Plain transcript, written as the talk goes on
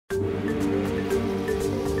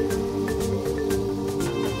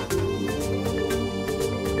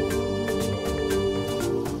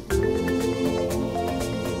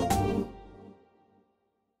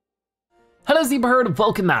Zebra Herd,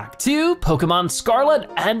 welcome back to Pokemon Scarlet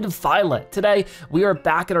and Violet. Today, we are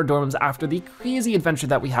back at our dorms after the crazy adventure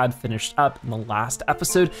that we had finished up in the last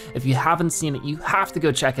episode. If you haven't seen it, you have to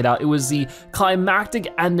go check it out. It was the climactic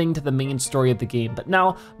ending to the main story of the game, but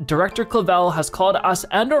now Director Clavel has called us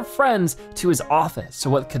and our friends to his office. So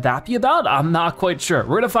what could that be about? I'm not quite sure.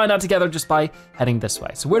 We're gonna find out together just by heading this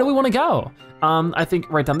way. So where do we wanna go? I think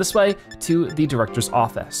right down this way to the director's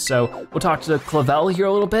office. So we'll talk to Clavel here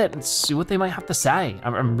a little bit and see what they might have to say.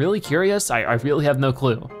 I'm really curious. I really have no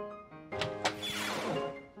clue.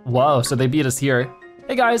 Whoa, so they beat us here.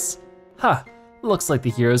 Hey guys. Huh, looks like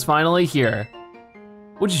the hero's finally here.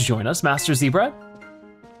 Would you join us, Master Zebra?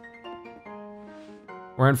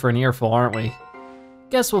 We're in for an earful, aren't we?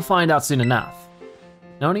 Guess we'll find out soon enough.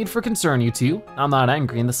 No need for concern, you two. I'm not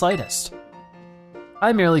angry in the slightest.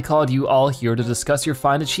 I merely called you all here to discuss your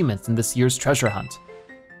fine achievements in this year's treasure hunt.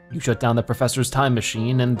 You shut down the professor's time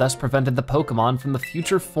machine and thus prevented the Pokemon from the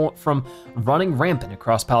future from running rampant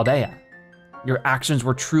across Paldea. Your actions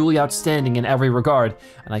were truly outstanding in every regard,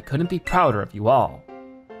 and I couldn't be prouder of you all.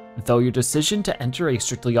 Though your decision to enter a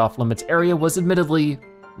strictly off-limits area was admittedly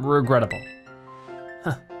regrettable.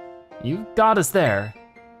 Huh, you got us there.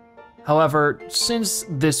 However, since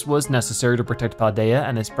this was necessary to protect Paldea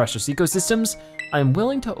and its precious ecosystems, I'm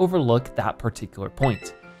willing to overlook that particular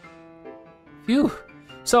point. Phew,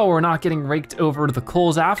 so we're not getting raked over to the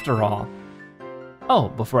coals after all. Oh,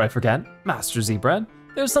 before I forget, Master Zebra,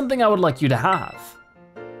 there's something I would like you to have.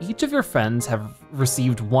 Each of your friends have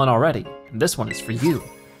received one already, and this one is for you.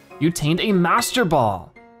 You attained a Master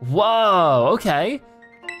Ball. Whoa, okay.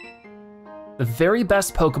 The very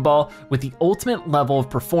best Pokeball with the ultimate level of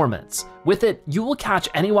performance. With it, you will catch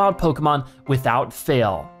any wild Pokemon without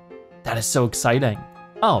fail. That is so exciting.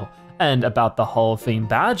 Oh, and about the Hall of Fame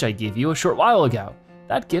badge I gave you a short while ago.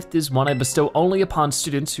 That gift is one I bestow only upon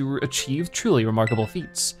students who achieve truly remarkable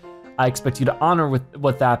feats. I expect you to honor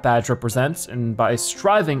what that badge represents and by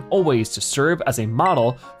striving always to serve as a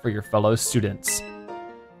model for your fellow students.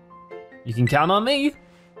 You can count on me.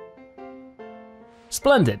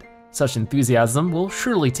 Splendid. Such enthusiasm will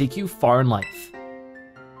surely take you far in life.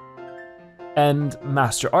 And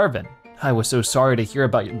Master Arvin, I was so sorry to hear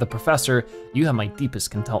about the professor. You have my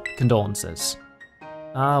deepest condolences.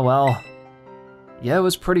 Well, yeah, it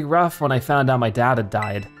was pretty rough when I found out my dad had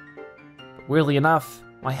died. But weirdly enough,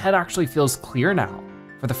 my head actually feels clear now,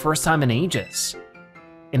 for the first time in ages.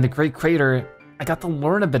 In the Great Crater, I got to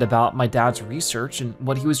learn a bit about my dad's research and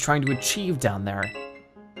what he was trying to achieve down there.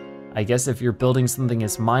 I guess if you're building something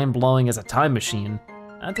as mind-blowing as a time machine,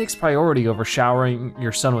 that takes priority over showering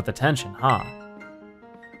your son with attention, huh?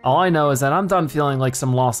 All I know is that I'm done feeling like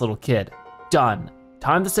some lost little kid. Done.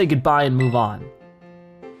 Time to say goodbye and move on.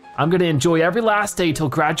 I'm gonna enjoy every last day till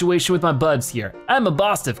graduation with my buds here. I'm a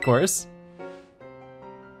boss, of course.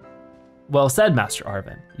 Well said, Master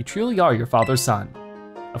Arvin. You truly are your father's son.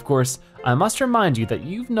 Of course, I must remind you that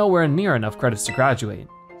you've nowhere near enough credits to graduate.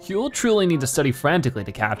 You'll truly need to study frantically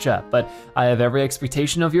to catch up, but I have every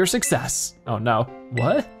expectation of your success. Oh no,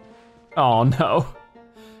 what? Oh no.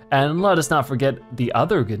 And let us not forget the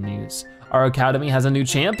other good news. Our academy has a new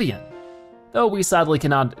champion. Though we sadly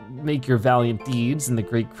cannot make your valiant deeds in the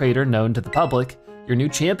Great Crater known to the public, your new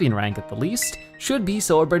champion rank at the least should be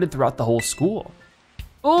celebrated throughout the whole school.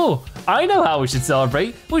 Oh, I know how we should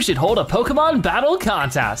celebrate. We should hold a Pokemon battle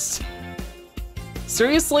contest.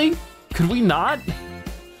 Seriously, could we not?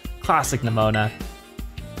 Classic Nimona.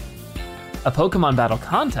 A Pokemon battle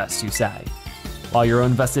contest, you say? While your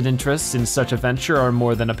own vested interests in such a venture are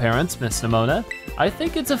more than apparent, Miss Nimona, I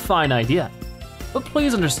think it's a fine idea. But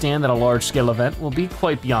please understand that a large-scale event will be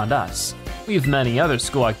quite beyond us. We have many other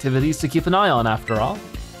school activities to keep an eye on after all.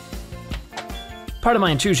 Pardon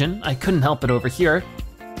my intrusion, I couldn't help it over here.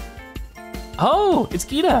 Oh, it's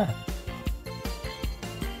Gita.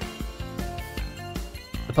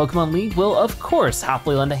 The Pokemon League will, of course,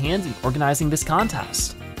 happily lend a hand in organizing this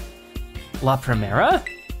contest. La Primera?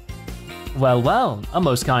 Well, a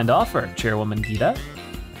most kind offer, Chairwoman Gita.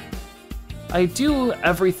 I do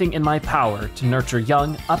everything in my power to nurture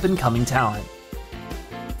young, up-and-coming talent.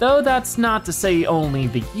 Though that's not to say only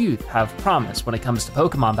the youth have promise when it comes to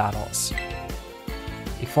Pokemon battles.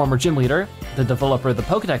 A former gym leader, the developer of the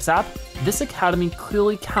Pokedex app, this academy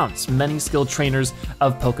clearly counts many skilled trainers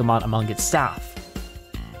of Pokemon among its staff.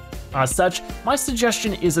 As such, my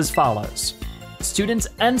suggestion is as follows. Students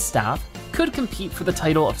and staff could compete for the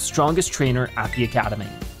title of strongest trainer at the academy.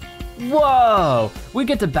 Whoa, we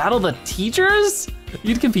get to battle the teachers?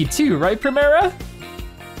 You'd compete too, right, Primera?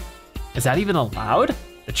 Is that even allowed?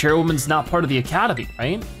 The chairwoman's not part of the academy,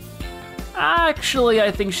 right? Actually, I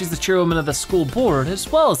think she's the chairwoman of the school board as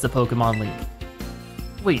well as the Pokemon League.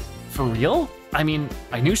 Wait, for real? I mean,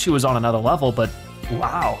 I knew she was on another level, but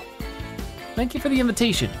wow. Thank you for the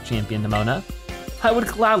invitation, Champion Nimona. I would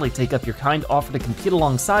gladly take up your kind offer to compete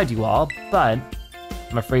alongside you all, but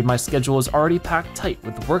I'm afraid my schedule is already packed tight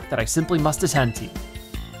with work that I simply must attend to.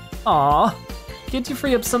 Aw, can't you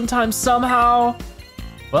free up some time somehow?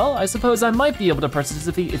 Well, I suppose I might be able to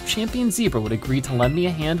participate if Champion Zebra would agree to lend me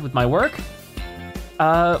a hand with my work.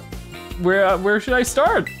 Where should I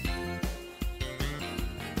start?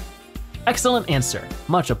 Excellent answer,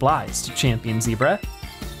 much obliged, Champion Zebra.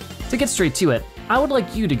 To get straight to it, I would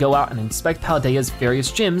like you to go out and inspect Paldea's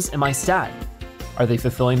various gyms in my stead. Are they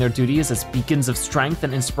fulfilling their duties as beacons of strength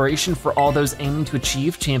and inspiration for all those aiming to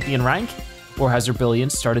achieve champion rank? Or has your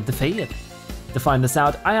brilliance started to fade? To find this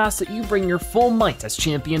out, I ask that you bring your full might as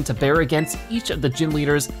champion to bear against each of the gym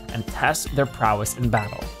leaders and test their prowess in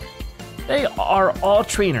battle. They are all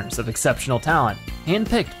trainers of exceptional talent,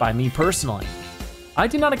 handpicked by me personally. I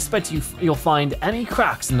do not expect you'll find any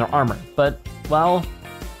cracks in their armor, but, well,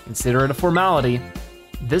 consider it a formality.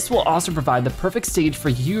 This will also provide the perfect stage for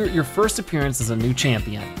your first appearance as a new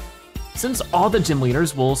champion. Since all the gym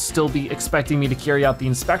leaders will still be expecting me to carry out the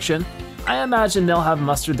inspection, I imagine they'll have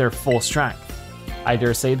mustered their full strength. I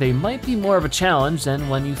dare say they might be more of a challenge than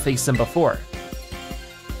when you faced them before.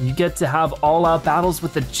 You get to have all-out battles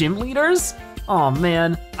with the gym leaders? Aw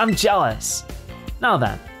man, I'm jealous. Now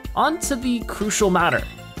then, on to the crucial matter.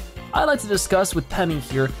 I'd like to discuss with Penny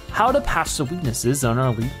here how to patch the weaknesses on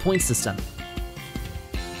our league point system.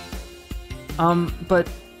 But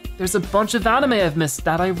there's a bunch of anime I've missed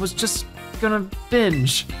that I was just gonna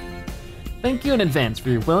binge. Thank you in advance for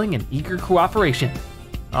your willing and eager cooperation.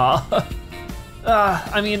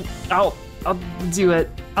 I mean, I'll do it.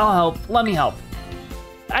 I'll help, let me help.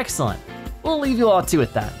 Excellent, we'll leave you all to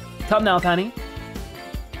it then. Come now, Penny.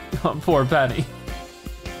 Oh, poor Penny.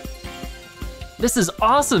 This is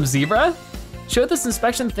awesome, Zebra. Show this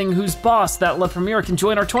inspection thing who's boss that La Premiere can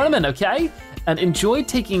join our tournament, okay? And enjoy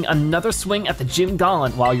taking another swing at the gym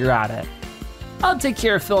gauntlet while you're at it. I'll take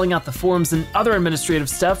care of filling out the forms and other administrative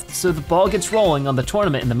stuff so the ball gets rolling on the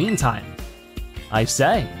tournament in the meantime. I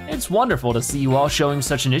say, it's wonderful to see you all showing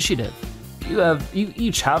such initiative. You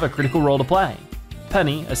each have a critical role to play.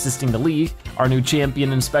 Penny assisting the league, our new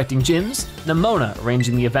champion inspecting gyms, Nimona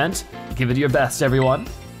arranging the event. Give it your best, everyone.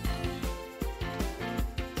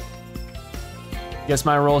 Guess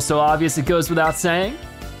my role is so obvious it goes without saying?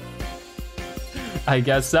 I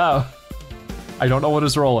guess so. I don't know what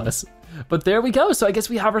his role is. But there we go, so I guess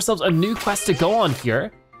we have ourselves a new quest to go on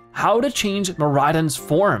here. How to change Miraidon's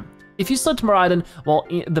form. If you select Miraidon while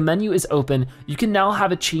the menu is open, you can now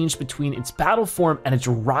have it change between its battle form and its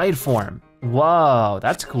ride form. Whoa,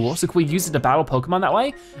 that's cool. So can we use it to battle Pokemon that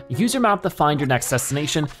way? Use your map to find your next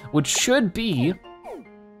destination, which should be,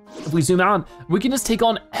 if we zoom out, we can just take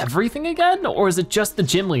on everything again, or is it just the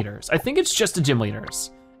gym leaders? I think it's just the gym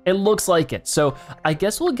leaders. It looks like it. So I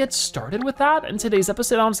guess we'll get started with that in today's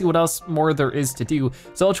episode. I don't see what else more there is to do.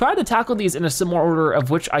 So I'll try to tackle these in a similar order of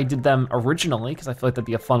which I did them originally, because I feel like that'd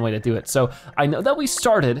be a fun way to do it. So I know that we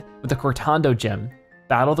started with the Cortando gym.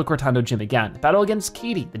 Battle the Cortando gym again. Battle against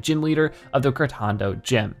Katie, the gym leader of the Cortando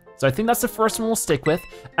gym. So I think that's the first one we'll stick with,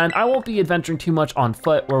 and I won't be adventuring too much on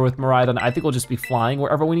foot or with Miraidon. I think we'll just be flying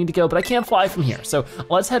wherever we need to go, but I can't fly from here. So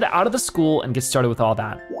let's head out of the school and get started with all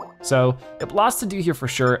that. So lots to do here for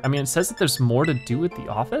sure. I mean, it says that there's more to do at the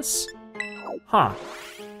office? Huh.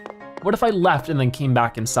 What if I left and then came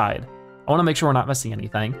back inside? I wanna make sure we're not missing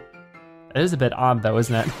anything. It is a bit odd though,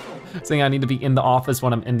 isn't it? Saying I need to be in the office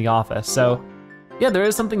when I'm in the office. So yeah, there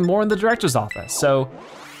is something more in the director's office. So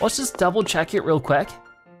let's just double check it real quick,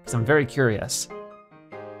 because I'm very curious.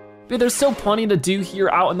 But there's still plenty to do here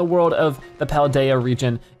out in the world of the Paldea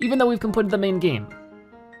region, even though we've completed the main game.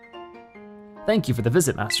 Thank you for the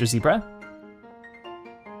visit, Master Zebra.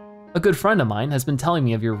 A good friend of mine has been telling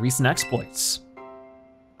me of your recent exploits.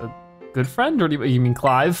 A good friend, or do you mean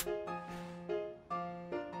Clive?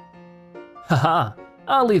 Haha,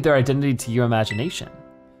 I'll leave their identity to your imagination.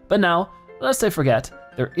 But now, lest I forget,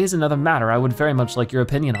 there is another matter I would very much like your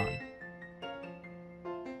opinion on.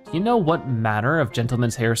 Do you know what manner of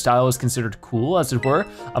gentleman's hairstyle is considered cool, as it were,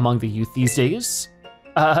 among the youth these days?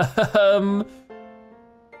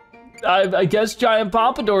 I guess giant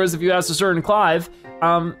pompadours if you ask a certain Clive.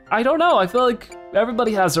 I don't know, I feel like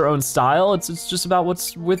everybody has their own style. It's just about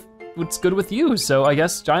what's good with you, so I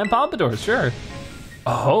guess giant pompadours, sure.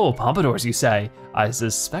 Oh, pompadours you say? I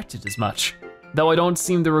suspected as much. Though I don't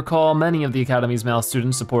seem to recall many of the Academy's male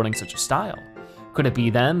students supporting such a style. Could it be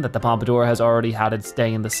then that the pompadour has already had its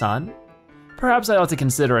day in the sun? Perhaps I ought to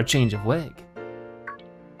consider a change of wig.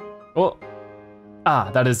 Well,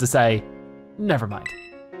 that is to say, never mind.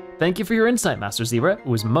 Thank you for your insight, Master Zebra. It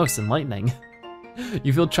was most enlightening.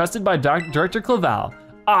 You feel trusted by Director Clavel.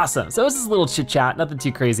 Awesome, so it was this little chit chat, nothing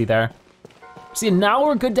too crazy there. See, now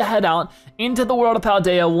we're good to head out into the world of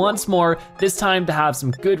Paldea once more, this time to have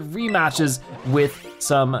some good rematches with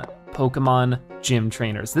some Pokemon gym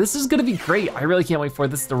trainers. This is gonna be great. I really can't wait for it.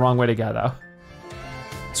 This is the wrong way to go though.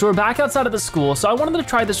 So we're back outside of the school, so I wanted to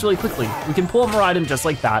try this really quickly. We can pull a Miraidon just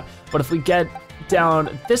like that, but if we get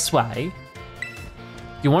down this way,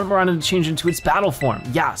 you want Miraidon to change into its battle form.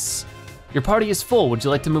 Yes. Your party is full. Would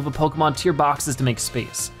you like to move a Pokemon to your boxes to make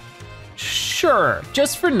space? Sure,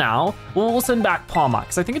 just for now. We'll send back Palma,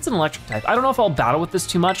 because I think it's an electric type. I don't know if I'll battle with this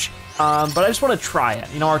too much, but I just want to try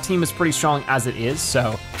it. You know, our team is pretty strong as it is,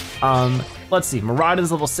 so let's see.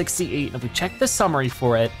 Miraidon's level 68, and if we check the summary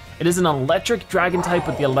for it, it is an electric dragon type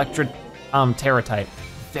with the electric Terra type.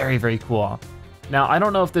 Very, very cool. Now, I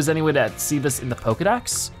don't know if there's any way to see this in the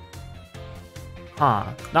Pokedex.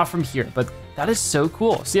 Not from here, but that is so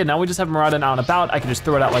cool. So yeah, now we just have Miraidon out and about. I can just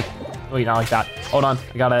throw it out like, wait, not like that. Hold on,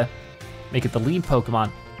 I gotta make it the lead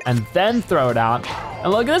Pokemon and then throw it out.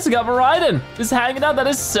 And look at this, we got Miraidon just hanging out. That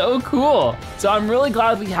is so cool. So I'm really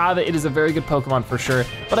glad we have it. It is a very good Pokemon for sure.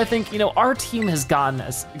 But I think, you know, our team has gotten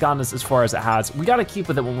us as far as it has. We gotta keep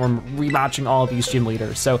with it when we're rematching all of these gym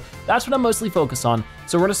leaders. So that's what I'm mostly focused on.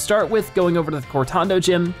 So we're gonna start with going over to the Cortando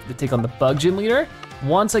gym to take on the Bug gym leader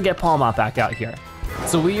once I get Palmot back out here.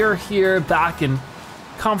 So we are here back in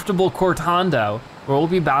comfortable Cortando, where we'll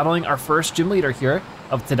be battling our first gym leader here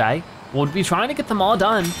of today. We'll be trying to get them all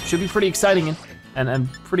done. Should be pretty exciting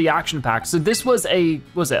and pretty action-packed. So this was a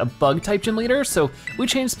bug type gym leader, so we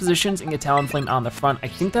changed positions and get Talonflame on the front. I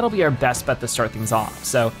think that'll be our best bet to start things off.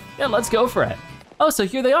 So yeah, let's go for it. Oh, so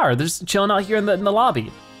here they are. They're just chilling out here in the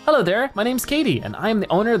lobby. Hello there, my name's Katie, and I am the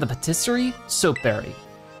owner of the Patisserie Soapberry.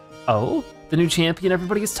 Oh, the new champion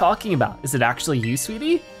everybody is talking about. Is it actually you,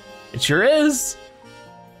 sweetie? It sure is.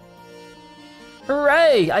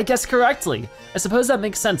 Hooray, I guessed correctly. I suppose that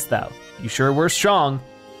makes sense though. You sure were strong.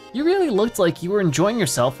 You really looked like you were enjoying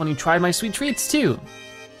yourself when you tried my sweet treats too.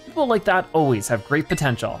 People like that always have great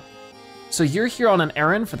potential. So you're here on an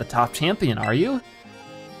errand for the top champion, are you?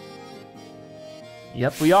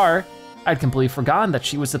 Yep, we are. I'd completely forgotten that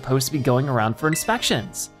she was supposed to be going around for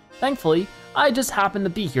inspections. Thankfully, I just happened to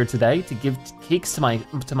be here today to give cakes to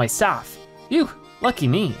my staff. Phew, lucky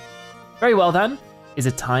me. Very well then. Is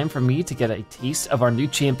it time for me to get a taste of our new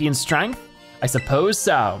champion's strength? I suppose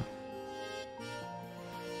so.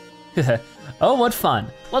 Oh, what fun.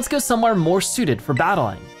 Let's go somewhere more suited for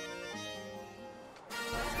battling.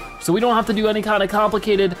 So we don't have to do any kind of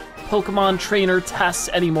complicated Pokemon trainer tests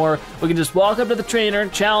anymore. We can just walk up to the trainer,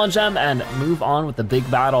 challenge them, and move on with the big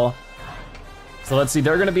battle. So let's see,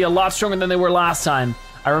 they're gonna be a lot stronger than they were last time.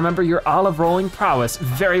 I remember your olive rolling prowess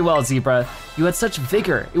very well, Zebra. You had such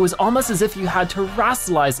vigor. It was almost as if you had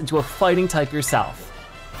terrestrialized into a fighting type yourself.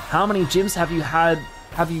 How many gyms have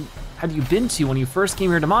you been to when you first came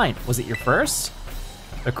here to mine? Was it your first?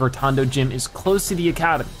 The Cortando gym is close to the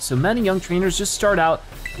academy, so many young trainers just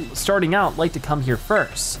starting out like to come here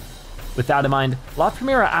first. With that in mind, La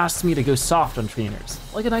Primera asked me to go soft on trainers,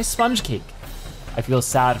 like a nice sponge cake. I feel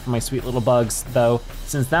sad for my sweet little bugs, though,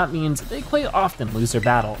 since that means they quite often lose their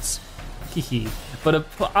battles. Hehe, but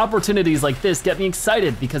opportunities like this get me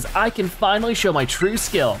excited because I can finally show my true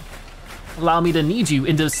skill. Allow me to knead you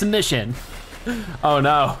into submission. Oh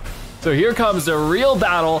no. So here comes a real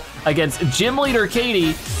battle against Gym Leader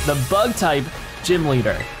Katie, the bug type gym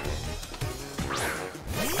leader.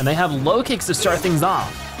 And they have low kicks to start things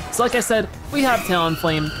off. So like I said, we have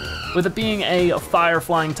Talonflame. With it being a fire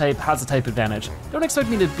flying type, has a type advantage. Don't expect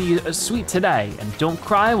me to be sweet today, and don't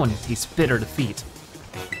cry when you taste bitter defeat.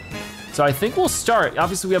 So I think we'll start.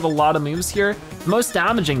 Obviously we have a lot of moves here. The most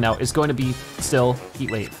damaging though is going to be still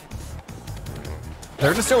Heat Wave.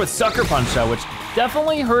 They're gonna start with Sucker Punch though, which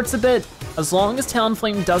definitely hurts a bit. As long as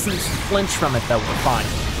Talonflame doesn't flinch from it though, we're fine.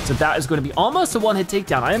 So that is going to be almost a one-hit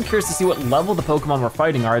takedown. I am curious to see what level the Pokemon we're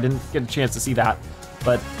fighting are. I didn't get a chance to see that,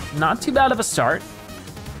 but not too bad of a start.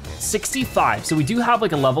 65, so we do have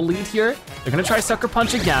like a level lead here. They're gonna try Sucker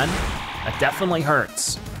Punch again. That definitely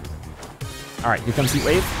hurts. All right, here comes Heat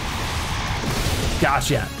Wave.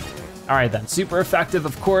 Gotcha. All right then, super effective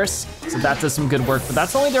of course. So that does some good work, but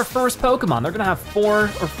that's only their first Pokemon. They're gonna have 4 or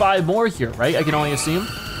 5 more here, right? I can only assume.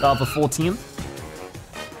 They'll have a full team.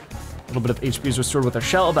 A little bit of HP is restored with their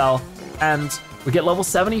Shell Bell, and we get level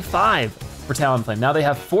 75 for Talonflame. Now they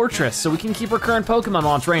have Fortress, so we can keep our current Pokemon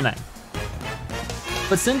while training.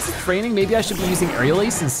 But since it's training, maybe I should be using Aerial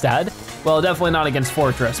Ace instead. Well, definitely not against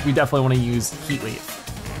Fortress. We definitely want to use Heat Wave.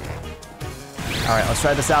 All right, let's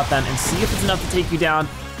try this out then and see if it's enough to take you down.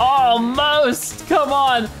 Almost, come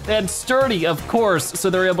on. They had sturdy, of course, so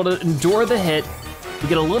they're able to endure the hit. We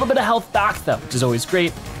get a little bit of health back though, which is always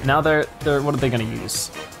great. Now they're what are they gonna use?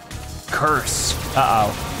 Curse, uh-oh.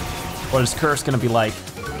 What is Curse gonna be like?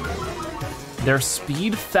 Their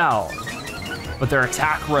speed fell, but their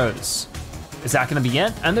attack rose. Is that gonna be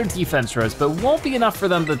it? And their defense rose, but won't be enough for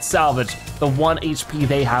them to salvage the 1 HP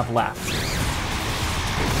they have left.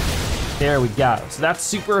 There we go, so that's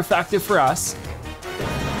super effective for us.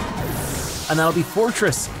 And that'll be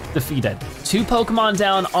Fortress defeated. 2 Pokemon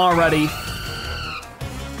down already.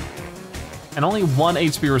 And only 1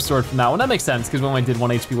 HP restored from that one. That makes sense, because we only did 1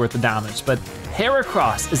 HP worth of damage. But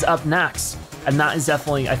Heracross is up next. And that is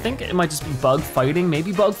definitely, I think it might just be bug fighting,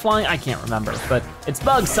 maybe bug flying, I can't remember. But it's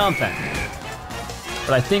bug something.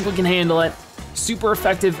 But I think we can handle it. Super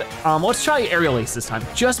effective. Let's try Aerial Ace this time,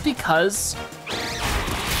 just because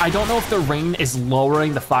I don't know if the rain is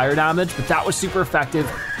lowering the fire damage, but that was super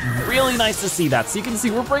effective. Really nice to see that. So you can see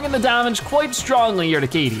we're bringing the damage quite strongly here to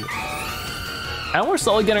Katie. And we're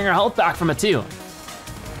slowly getting our health back from it too.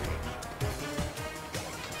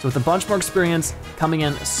 So with a bunch more experience coming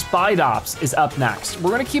in, Spidops is up next. We're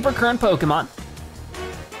gonna keep our current Pokemon.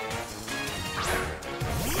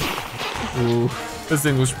 Ooh, this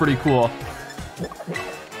thing was pretty cool.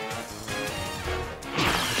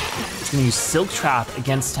 It's gonna use Silk Trap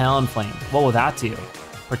against Talonflame. What will that do?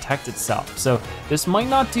 Protect itself. So this might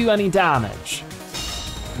not do any damage.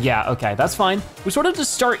 Yeah, okay, that's fine. We sort of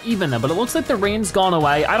just start even though, but it looks like the rain's gone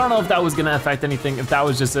away. I don't know if that was gonna affect anything, if that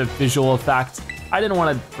was just a visual effect. I didn't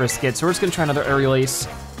wanna risk it, so we're just gonna try another Aerial Ace.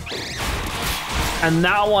 And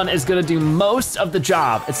that one is gonna do most of the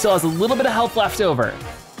job. It still has a little bit of health left over.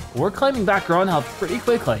 We're claiming back our own health pretty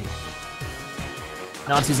quickly.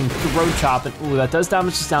 Now it's using Throat Chop, and ooh, that does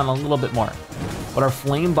damage us down a little bit more. But our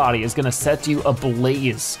Flame Body is gonna set you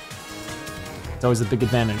ablaze. It's always a big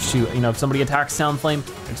advantage too. You know, if somebody attacks Talonflame,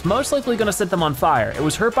 it's most likely gonna set them on fire. It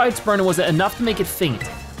was hurt by its burn, and was it enough to make it faint?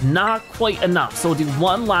 Not quite enough, so we'll do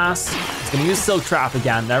one last. It's gonna use Silk Trap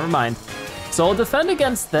again, never mind. So I'll defend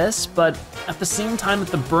against this, but at the same time, if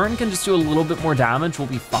the burn can just do a little bit more damage, we'll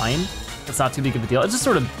be fine. It's not too big of a deal. It's just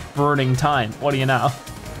sort of burning time, what do you know?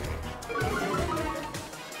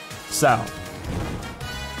 So,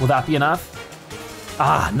 will that be enough?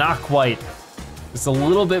 Ah, not quite. Just a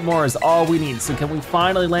little bit more is all we need. So can we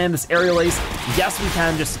finally land this Aerial Ace? Yes, we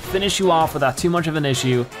can, just finish you off without too much of an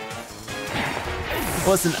issue. It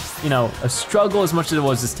wasn't, you know, a struggle as much as it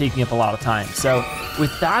was just taking up a lot of time. So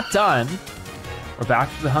with that done, we're back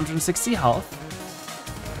to the 160 health.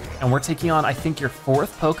 And we're taking on, I think, your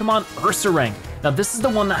 4th Pokemon, Ursaring. Now this is the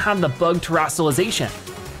one that had the bug terrestrialization.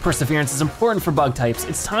 Perseverance is important for bug types.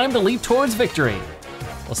 It's time to leap towards victory.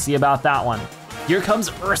 We'll see about that one. Here comes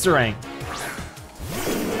Ursaring.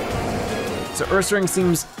 So Ursaring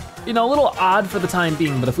seems, you know, a little odd for the time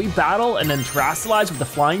being, but if we battle and then terrestrialize with the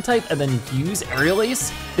flying type and then use Aerial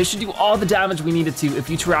Ace, this should do all the damage we needed to if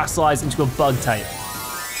you terrestrialize into a bug type.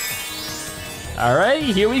 All right,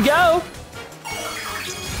 here we go.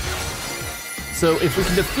 So if we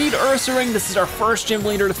can defeat Ursaring, this is our first gym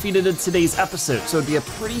leader defeated in today's episode, so it'd be a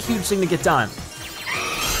pretty huge thing to get done.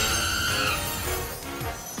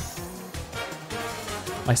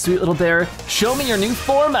 My sweet little bear, show me your new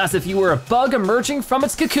form as if you were a bug emerging from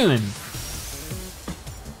its cocoon.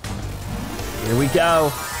 Here we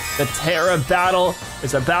go. The Terra battle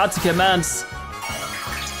is about to commence.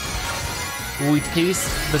 We taste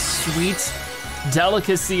the sweet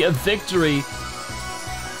delicacy of victory.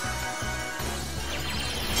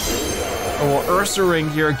 Oh, Ursaring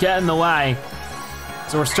here, get in the way.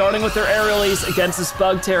 So we're starting with their Aerial Ace against this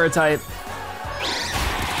bug Terra type.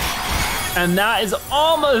 And that is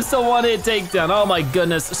almost a one-hit takedown. Oh my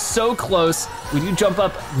goodness, so close. We do jump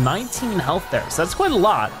up 19 health there, so that's quite a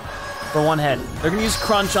lot for one hit. They're gonna use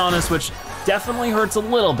Crunch on us, which definitely hurts a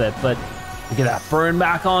little bit, but we get that burn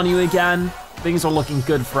back on you again. Things are looking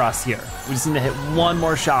good for us here. We just need to hit one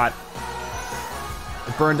more shot.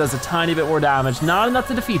 The burn does a tiny bit more damage, not enough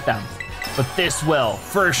to defeat them, but this will,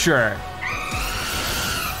 for sure.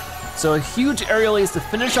 So a huge Aerial Ace to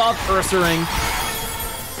finish off Ursaring.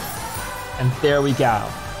 And there we go.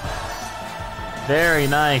 Very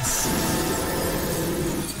nice.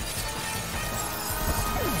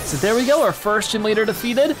 So there we go, our first gym leader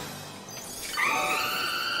defeated.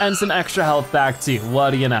 And some extra health back too, what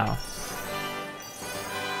do you know?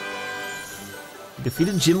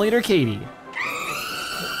 Defeated gym leader Katie.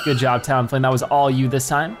 Good job, Talonflame, that was all you this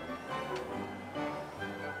time.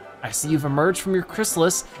 I see you've emerged from your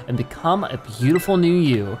chrysalis and become a beautiful new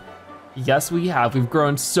you. Yes, we have. We've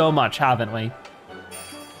grown so much, haven't we?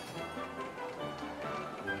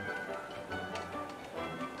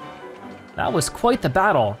 That was quite the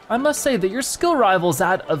battle. I must say that your skill rivals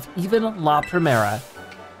that of even La Primera.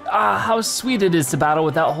 Ah, how sweet it is to battle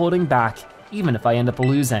without holding back, even if I end up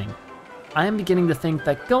losing. I am beginning to think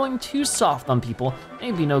that going too soft on people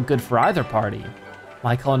may be no good for either party.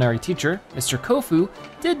 My culinary teacher, Mr. Kofu,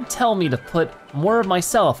 did tell me to put more of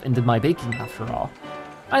myself into my baking after all.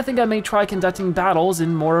 I think I may try conducting battles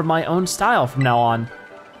in more of my own style from now on.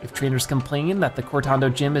 If trainers complain that the Cortando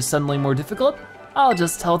gym is suddenly more difficult, I'll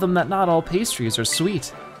just tell them that not all pastries are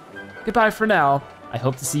sweet. Goodbye for now. I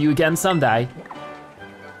hope to see you again someday.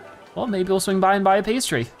 Well, maybe we'll swing by and buy a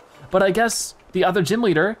pastry. But I guess the other gym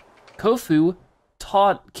leader, Kofu,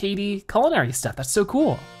 taught Katie culinary stuff. That's so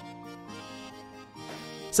cool.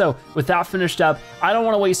 So with that finished up, I don't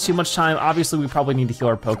wanna waste too much time. Obviously we probably need to heal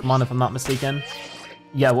our Pokemon if I'm not mistaken.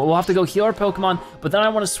 Yeah, well, we'll have to go heal our Pokemon, but then I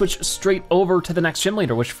wanna switch straight over to the next gym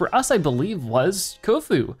leader, which for us I believe was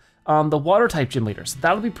Kofu, the water type gym leader. So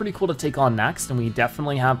that'll be pretty cool to take on next, and we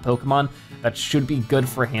definitely have Pokemon that should be good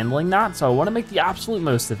for handling that. So I wanna make the absolute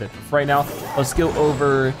most of it. For right now, let's go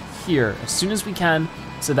over here as soon as we can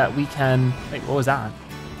so that we can, wait, what was that?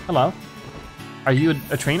 Hello, are you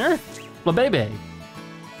a trainer? Flabebe,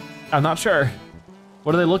 I'm not sure.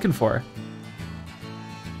 What are they looking for?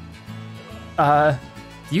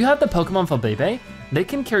 Do you have the Pokemon Flabebe? They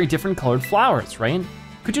can carry different colored flowers, right?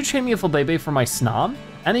 Could you train me a Flabebe for my Snom?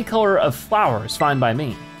 Any color of flower is fine by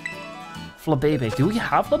me. Flabebe, do we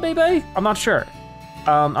have Flabebe? I'm not sure.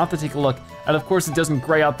 I'll have to take a look. And of course it doesn't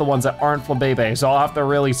gray out the ones that aren't Flabebe, so I'll have to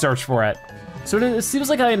really search for it. So it seems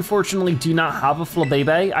like I unfortunately do not have a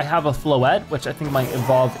Flabebe. I have a Floette, which I think might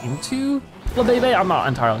evolve into Flabebe. I'm not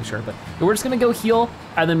entirely sure, but we're just gonna go heal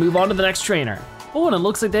and then move on to the next trainer. Oh, and it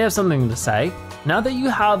looks like they have something to say. Now that you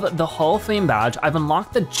have the Hall of Fame badge, I've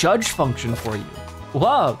unlocked the judge function for you.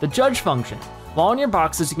 Whoa, the judge function. While on your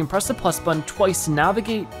boxes, you can press the plus button twice to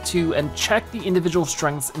navigate to and check the individual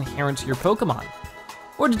strengths inherent to your Pokemon.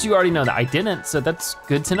 Or did you already know that? I didn't, so that's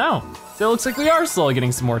good to know. So it looks like we are slowly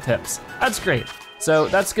getting some more tips. That's great. So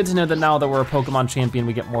that's good to know that now that we're a Pokemon champion,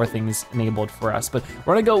 we get more things enabled for us. But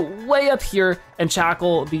we're gonna go way up here and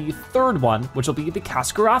tackle the third one, which will be the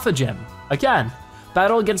Cascarafa Gym. Again,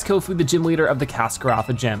 battle against Kofu, the gym leader of the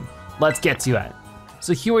Cascarafa Gym. Let's get to it.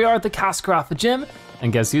 So here we are at the Cascarafa Gym,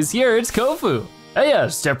 and guess who's here? It's Kofu. Hey,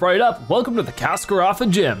 step right up. Welcome to the Cascarafa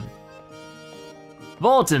Gym.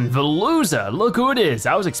 Volton, Veluza, look who it is.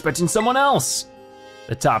 I was expecting someone else.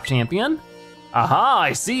 The top champion? Aha,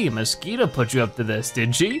 I see. Mosquito put you up to this,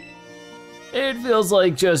 did she? It feels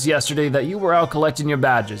like just yesterday that you were out collecting your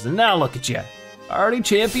badges, and now look at you. Already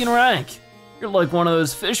champion rank. You're like one of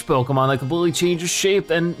those fish Pokemon that completely changes shape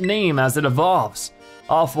and name as it evolves.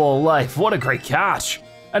 Awful life, what a great catch.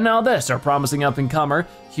 And now this, our promising up-and-comer,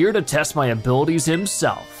 here to test my abilities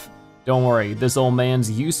himself. Don't worry, this old man's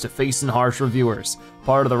used to facing harsh reviewers,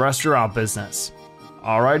 part of the restaurant business.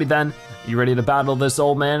 Alrighty then, you ready to battle this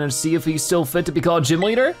old man and see if he's still fit to be called gym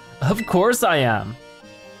leader? Of course I am.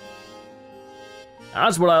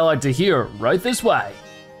 That's what I like to hear, right this way.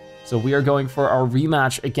 So we are going for our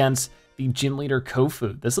rematch against the gym leader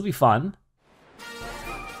Kofu. This will be fun.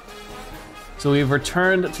 So we've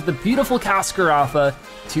returned to the beautiful Cascarafa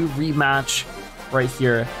to rematch right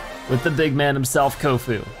here with the big man himself,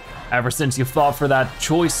 Kofu. Ever since you fought for that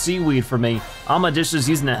choice seaweed for me, all my dishes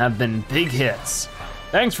using it have been big hits.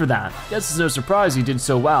 Thanks for that. Guess it's no surprise you did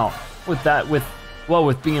so well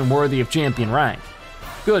with being worthy of champion rank.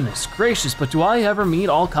 Goodness gracious, but do I ever meet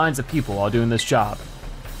all kinds of people while doing this job.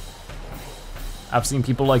 I've seen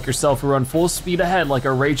people like yourself who run full speed ahead like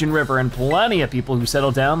a raging river, and plenty of people who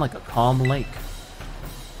settle down like a calm lake.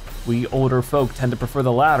 We older folk tend to prefer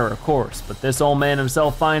the latter, of course, but this old man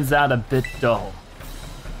himself finds that a bit dull.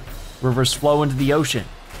 Rivers flow into the ocean.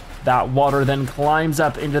 That water then climbs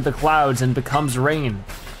up into the clouds and becomes rain.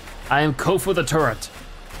 I am Kofu the Turret,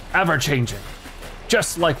 ever-changing,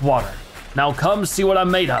 just like water. Now come see what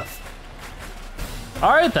I'm made of. All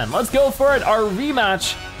right then, let's go for it. Our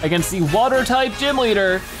rematch against the water type gym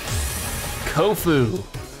leader, Kofu.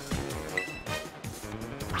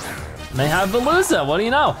 And they have Veluza, what do you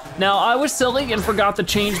know? Now I was silly and forgot to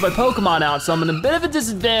change my Pokemon out, so I'm in a bit of a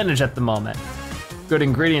disadvantage at the moment. Good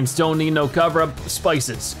ingredients don't need no cover-up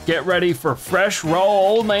spices. Get ready for fresh, raw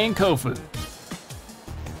old man Kofu.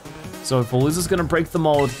 So Veluza's gonna break the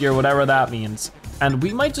mold here, whatever that means. And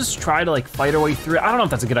we might just try to like fight our way through it. I don't know if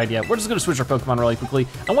that's a good idea. We're just gonna switch our Pokemon really quickly.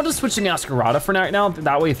 I want to switch to Masquerada for right now.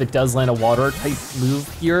 That way if it does land a water type move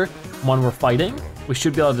here when we're fighting, we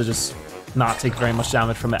should be able to just not take very much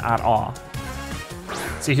damage from it at all.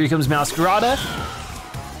 So here comes Masquerada.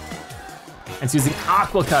 And it's using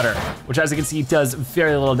Aqua Cutter, which as you can see does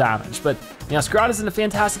very little damage, but Scarlet's in a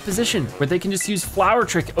fantastic position where they can just use Flower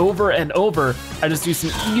Trick over and over and just do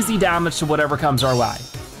some easy damage to whatever comes our way.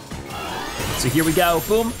 So here we go,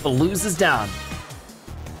 boom, the lose is down.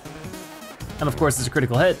 And of course, it's a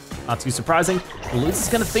critical hit, not too surprising. The lose is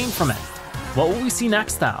gonna faint from it. What will we see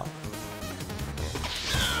next though?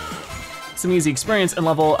 Some easy experience and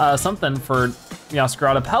level something for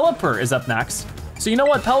Scarlet. Pelipper is up next. So you know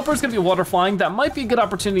what, Pelipper's gonna be water flying. That might be a good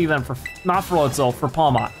opportunity then for, not for Floatzel, for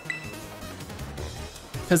Palmot.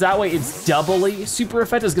 Because that way it's doubly super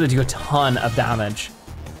effective. It's gonna do a ton of damage.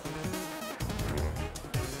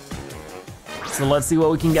 So let's see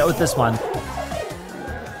what we can get with this one.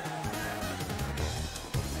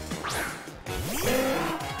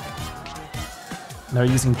 They're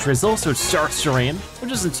using Drizzle, so it starts to rain,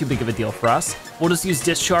 which isn't too big of a deal for us. We'll just use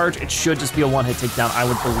Discharge. It should just be a one-hit takedown, I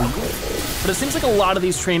would believe. But it seems like a lot of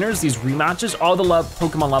these trainers, these rematches, all the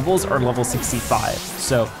Pokemon levels are level 65.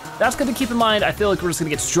 So that's good to keep in mind. I feel like we're just gonna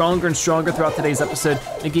get stronger and stronger throughout today's episode,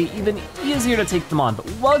 making it even easier to take them on. But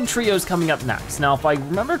Wugtrio is coming up next. Now, if I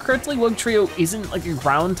remember correctly, Wugtrio isn't like a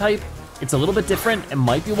ground type. It's a little bit different. It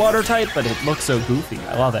might be water type, but it looks so goofy.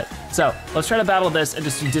 I love it. So let's try to battle this and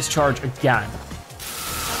just do Discharge again.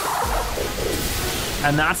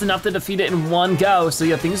 And that's enough to defeat it in one go. So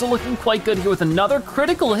yeah, things are looking quite good here with another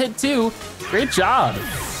critical hit too. Great job.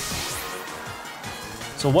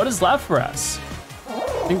 So what is left for us?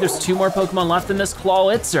 I think there's 2 more Pokemon left in this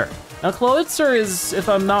Clawitzer. Now Clawitzer is, if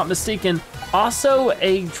I'm not mistaken, also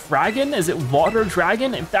a dragon. Is it water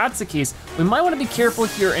dragon? If that's the case, we might want to be careful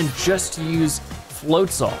here and just use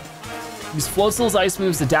Floatzel. Use Floatzel's ice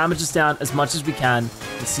moves to damage us down as much as we can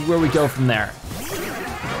and see where we go from there.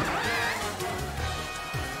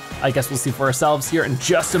 I guess we'll see for ourselves here in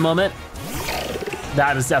just a moment.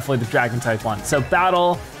 That is definitely the dragon type one. So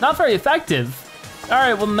battle, not very effective. All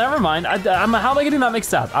right, well, never mind. How am I getting that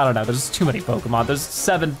mixed up? I don't know, there's too many Pokemon. There's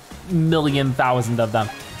 7,000,000 of them.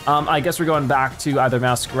 I guess we're going back to either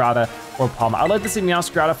Meowscarada or Palma. I'd like to see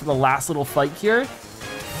Meowscarada for the last little fight here.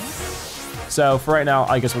 So for right now,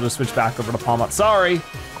 I guess we'll just switch back over to Palma. Sorry.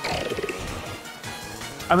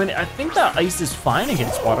 I mean, I think that ice is fine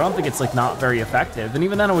against water. I don't think it's like not very effective. And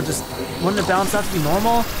even then wouldn't it balance out to be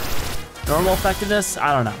normal? Normal effectiveness?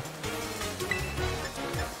 I don't know.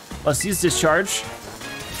 Let's use Discharge.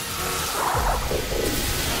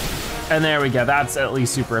 And there we go, that's at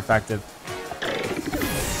least super effective.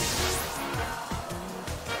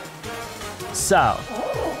 So,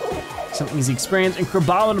 some easy experience, and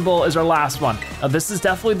Crabominable is our last one. Now this is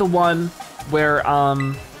definitely the one where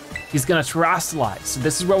he's gonna Terrasilize. So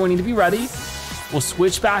this is where we need to be ready. We'll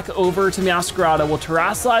switch back over to Meowscarada. We'll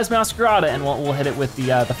Terrasilize Meowscarada and we'll hit it with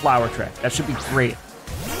the Flower Trick. That should be great.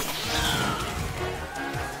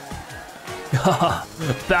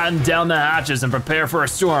 Batten down the hatches and prepare for a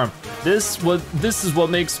storm. This is what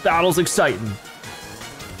makes battles exciting.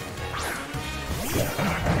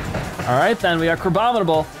 All right, then we got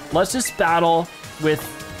Crabominable. Let's just battle with,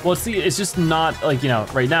 well, see, it's just not like,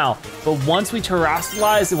 right now, but once we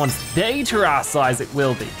Terrasilize and once they Terrasilize, it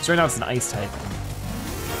will be. So right now it's an ice type.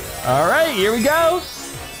 All right, here we go.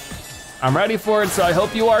 I'm ready for it, so I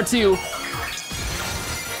hope you are too.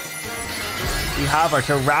 We have our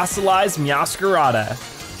Terrasilized Meowscarada.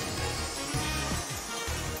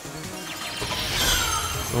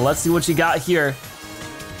 So let's see what you got here.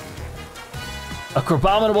 A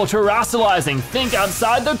Crabominable Terrasilizing. Think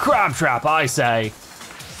outside the crab trap, I say.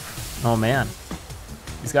 Oh man,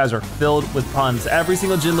 these guys are filled with puns. Every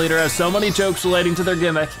single gym leader has so many jokes relating to their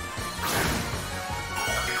gimmick.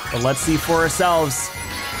 But let's see for ourselves.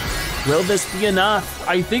 Will this be enough?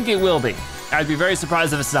 I think it will be. I'd be very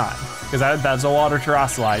surprised if it's not, because that's a water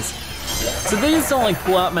Terrasilize. So these don't like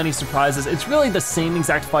pull out many surprises. It's really the same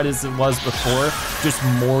exact fight as it was before, just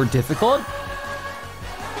more difficult.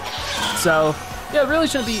 So yeah, it really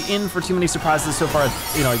shouldn't be in for too many surprises so far,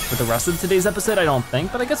 like for the rest of today's episode, I don't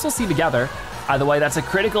think, but I guess we'll see together. Either way, that's a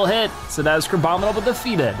critical hit, so that is Crabominable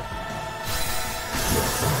defeated.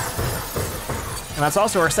 And that's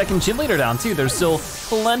also our second gym leader down too. There's still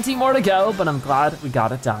plenty more to go, but I'm glad we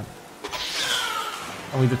got it done.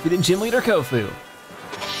 And we defeated Gym Leader Kofu.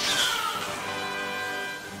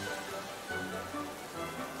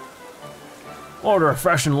 What a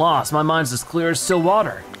refreshing loss. My mind's as clear as still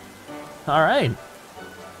water. All right.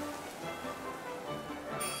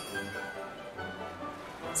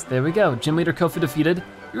 So there we go, Gym Leader Kofu defeated.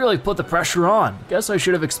 You really put the pressure on. Guess I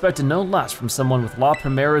should have expected no less from someone with La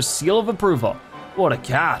Primera's seal of approval. What a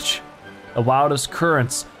catch. The wildest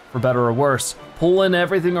currents, for better or worse, pull in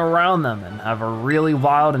everything around them and have a really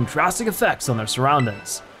wild and drastic effects on their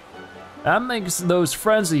surroundings. That makes those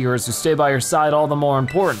friends of yours who stay by your side all the more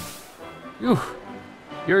important. Whew.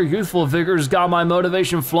 Your youthful vigor's got my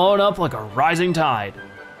motivation flowing up like a rising tide.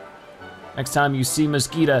 Next time you see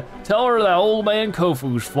Mosquita, tell her that old man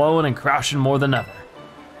Kofu's flowing and crashing more than ever.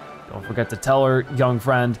 Don't forget to tell her, young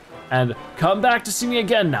friend, and come back to see me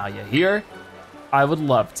again now, you hear? I would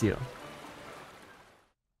love to.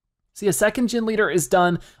 See, a second gym leader is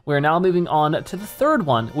done. We're now moving on to the third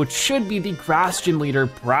one, which should be the grass gym leader,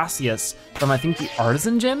 Brassius, from I think the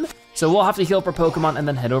Artisan Gym. So we'll have to heal for Pokemon and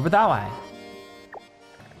then head over that way.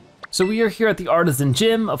 So we are here at the Artisan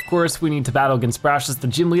Gym. Of course, we need to battle against Brassius, the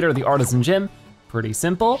gym leader of the Artisan Gym. Pretty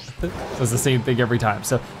simple. So it's the same thing every time.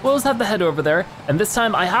 So we'll just have to head over there. And this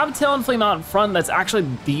time I have Talonflame out in front. That's actually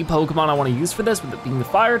the Pokemon I wanna use for this, with it being the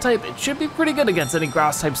fire type. It should be pretty good against any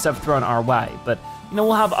grass type stuff thrown our way. But you know,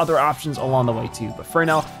 we'll have other options along the way too. But for right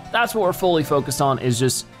now, that's what we're fully focused on, is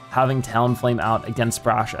just having Talonflame out against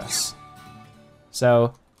Brassius.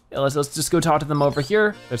 So yeah, let's just go talk to them over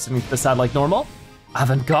here. They're sitting to the side like normal.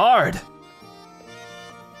 Avant-garde!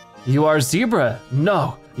 You are Zebra.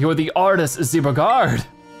 No, you're the artist Zebra Guard.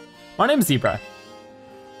 My name's Zebra.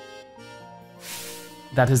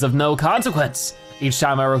 That is of no consequence. Each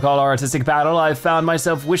time I recall our artistic battle, I've found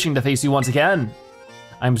myself wishing to face you once again.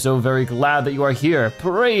 I'm so very glad that you are here.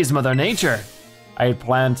 Praise Mother Nature. I had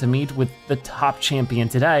planned to meet with the top champion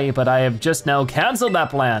today, but I have just now canceled that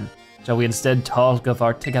plan. Shall we instead talk of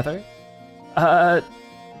art together?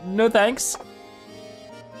 No thanks.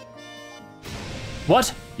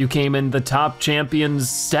 What? You came in the top champion's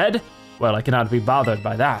stead? Well, I cannot be bothered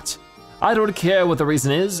by that. I don't care what the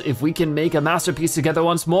reason is. If we can make a masterpiece together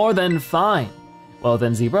once more, then fine. Well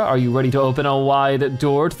then, Zebra, are you ready to open a wide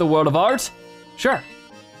door to the world of art? Sure,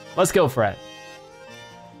 let's go for it.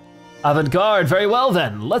 Avant-garde, very well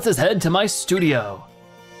then. Let's just head to my studio.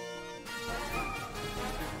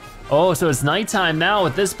 Oh, so it's nighttime now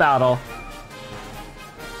with this battle.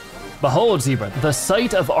 Behold, Zebra, the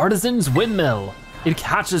site of Artisan's Windmill. It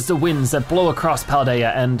catches the winds that blow across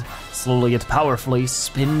Paldea and, slowly yet powerfully,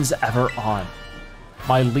 spins ever on.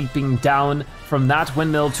 My leaping down from that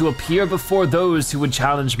windmill to appear before those who would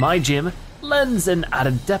challenge my gym lends an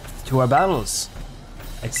added depth to our battles.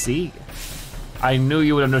 I see. I knew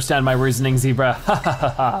you would understand my reasoning, Zebra, ha ha ha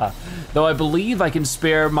ha. Though I believe I can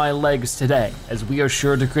spare my legs today, as we are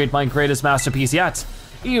sure to create my greatest masterpiece yet,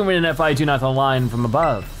 even if I do not align from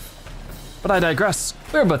above. But I digress.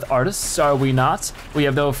 We're both artists, are we not? We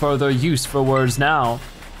have no further use for words now.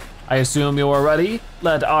 I assume you are ready?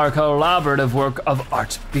 Let our collaborative work of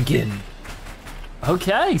art begin.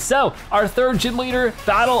 Okay, so our third gym leader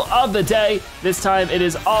battle of the day. This time it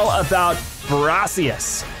is all about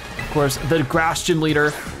Brassius. Of course, the grass gym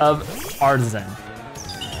leader of Artisan.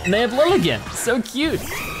 And they have Lilligant, so cute.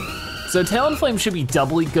 So Talonflame should be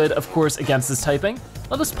doubly good, of course, against this typing.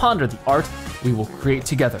 Let us ponder the art we will create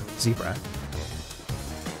together, Zebra.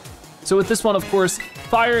 So with this one, of course,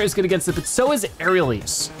 fire is good against it, but so is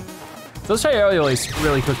Aerialise. So let's try Aerialise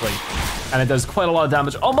really quickly. And it does quite a lot of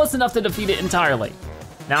damage, almost enough to defeat it entirely.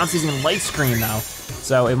 Now it's using Light Screen though,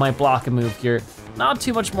 so it might block a move here. Not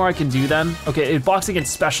too much more I can do then. Okay, it blocks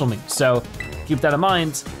against special moves, so keep that in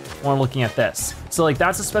mind when we're looking at this. So like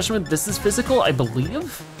that's a special move, this is physical, I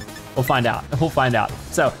believe? We'll find out, we'll find out.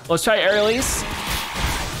 So let's try Aerialise,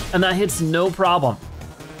 and that hits no problem.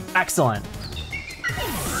 Excellent.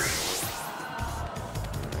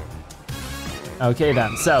 Okay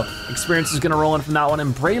then, so experience is gonna roll in from that one,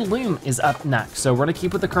 and Breloom is up next. So we're gonna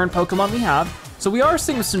keep with the current Pokemon we have. So we are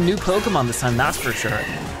seeing some new Pokemon this time, that's for sure.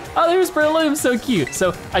 Oh, there's Breloom, so cute.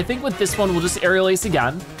 So I think with this one, we'll just Aerial Ace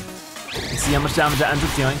again and see how much damage that ends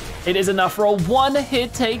up doing. It is enough for a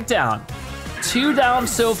one-hit takedown. 2 down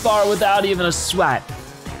so far without even a sweat.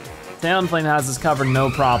 Talonflame has this covered, no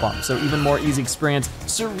problem. So even more easy experience.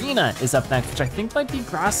 Serena is up next, which I think might be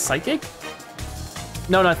Grass Psychic.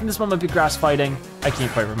 No, I think this one might be Grass Fighting. I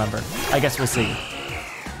can't quite remember. I guess we'll see.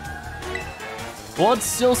 Well, it's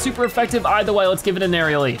still super effective either way. Let's give it an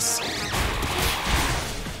Aerial Ace.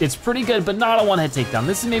 It's pretty good, but not a one-hit takedown.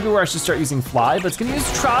 This is maybe where I should start using Fly, but it's gonna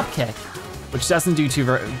use Drop Kick, which doesn't do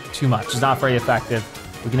too much. It's not very effective.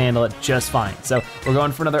 We can handle it just fine. So we're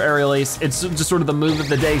going for another Aerial Ace. It's just sort of the move of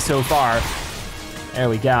the day so far. There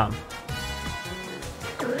we go.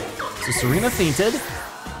 So Serena fainted.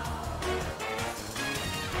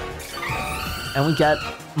 And we get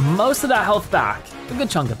most of that health back, a good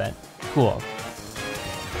chunk of it. Cool.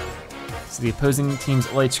 So the opposing team's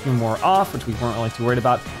Light Screen wore off, which we weren't really too worried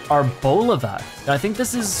about. Our Bolova. I think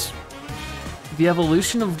this is the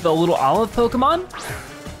evolution of the little olive Pokemon?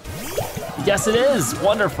 Yes, it is,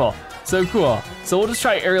 wonderful. So cool. So we'll just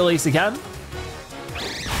try Aerial Ace again.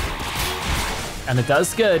 And it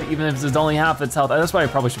does good, even if it's only half its health. That's why I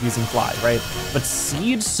probably should be using Fly, right? But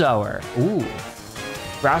Seed Sower, ooh.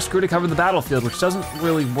 Grass grew to cover the battlefield, which doesn't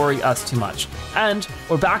really worry us too much. And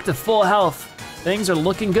we're back to full health. Things are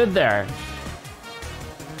looking good there.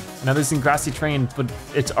 Another thing, Grassy Terrain, but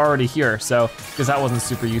it's already here, so, because that wasn't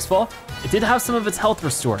super useful. It did have some of its health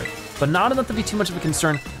restored, but not enough to be too much of a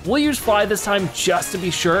concern. We'll use Fly this time just to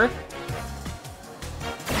be sure.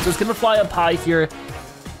 So it's gonna fly up high here.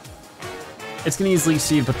 It's gonna use Leaf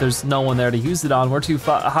Seed, but there's no one there to use it on. We're too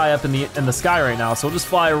high up in the sky right now, so we'll just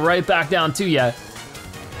fly right back down to you.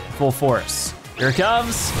 Full force. Here it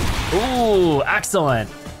comes. Ooh,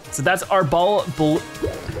 excellent. So that's Arboliva.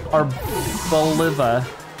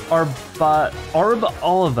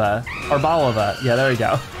 Yeah, there we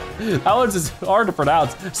go. That one's just hard to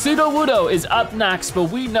pronounce. Sudowoodo is up next,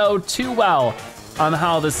 but we know too well on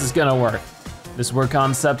how this is gonna work. This word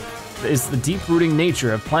concept is the deep-rooting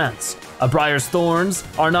nature of plants. A briar's thorns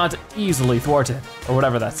are not easily thwarted, or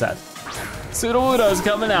whatever that said. Sudowoodo's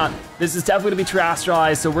coming out. This is definitely gonna be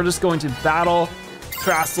terrestrialized, so we're just going to battle,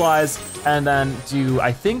 terrestrialize, and then do,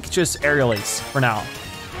 I think, just Aerial Ace for now.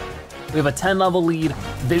 We have a 10 level lead.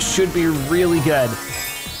 This should be really good.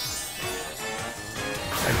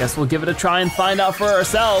 I guess we'll give it a try and find out for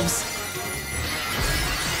ourselves.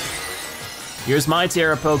 Here's my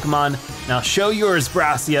Terra Pokemon. Now show yours,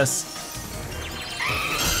 Brassius.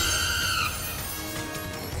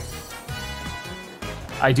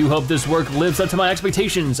 I do hope this work lives up to my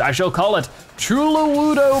expectations. I shall call it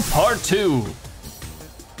Trulawudo Part 2.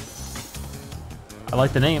 I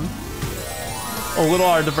like the name. A little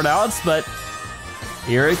hard to pronounce, but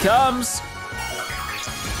here it comes.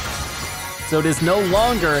 So it is no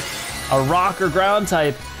longer a rock or ground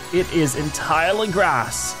type, it is entirely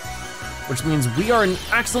grass, which means we are an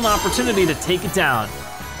excellent opportunity to take it down.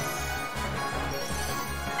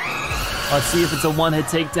 Let's see if it's a one-hit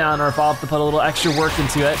takedown or if I'll have to put a little extra work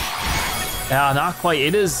into it. Yeah, not quite.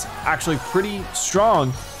 It is actually pretty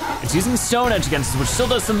strong. It's using Stone Edge against us, which still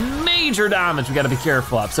does some major damage we gotta be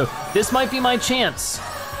careful of. So this might be my chance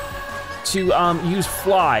to use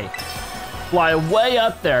Fly. Fly way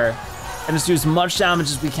up there and just do as much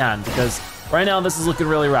damage as we can, because right now this is looking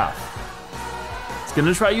really rough. It's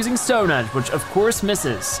gonna try using Stone Edge, which of course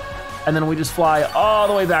misses. And then we just fly all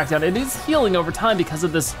the way back down. It is healing over time because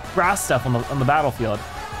of this grass stuff on the battlefield.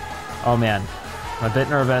 Oh man, I'm a bit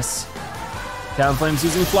nervous. Talonflame's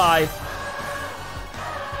using Fly.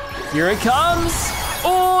 Here it comes.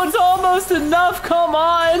 Oh, it's almost enough, come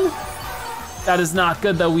on. That is not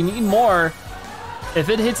good though, we need more. If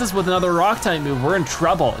it hits us with another rock type move, we're in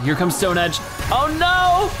trouble. Here comes Stone Edge. Oh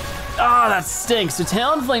no! Ah, that stinks. So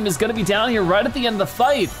Talonflame is gonna be down here right at the end of the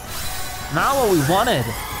fight. Not what we wanted.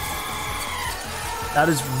 That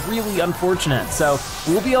is really unfortunate. So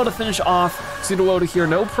we'll be able to finish off Sudowoodo here,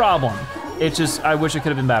 no problem. It's just, I wish it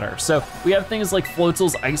could have been better. So we have things like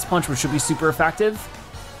Floatzel's Ice Punch, which should be super effective.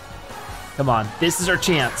 Come on, this is our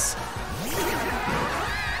chance.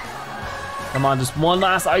 Come on, just one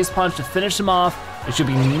last Ice Punch to finish him off. It should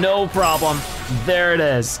be no problem. There it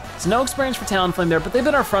is. So no experience for Talonflame there, but they've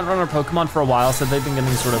been our front runner Pokemon for a while, so they've been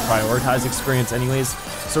getting sort of prioritized experience anyways.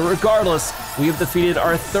 So regardless, we have defeated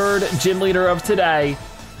our third gym leader of today,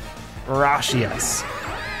 Rashius.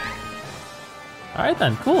 All right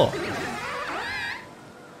then, cool.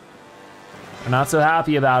 We're not so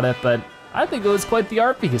happy about it, but I think it was quite the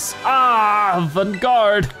art piece. Ah,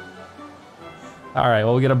 Vanguard. All right,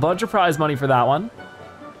 well, we get a bunch of prize money for that one.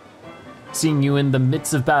 Seeing you in the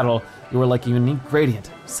midst of battle, you were like a unique gradient,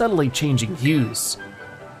 subtly changing hues.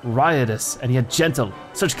 Riotous and yet gentle,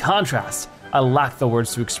 such contrast. I lack the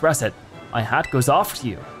words to express it. My hat goes off to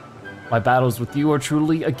you. My battles with you are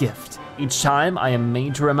truly a gift. Each time I am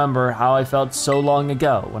made to remember how I felt so long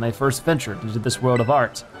ago when I first ventured into this world of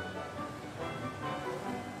art.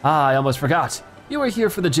 Ah, I almost forgot. You were here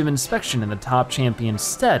for the gym inspection in the top champion's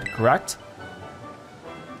stead, correct?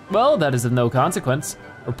 Well, that is of no consequence.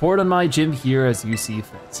 Report on my gym here as you see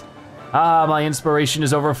fit. Ah, my inspiration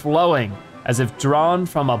is overflowing, as if drawn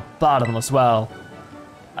from a bottomless well.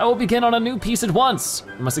 I will begin on a new piece at once.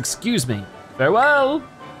 You must excuse me. Farewell.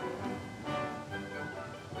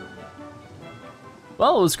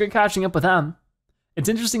 Well, it was great catching up with them. It's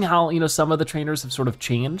interesting how, you know, some of the trainers have sort of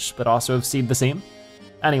changed, but also have stayed the same.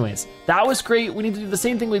 Anyways, that was great. We need to do the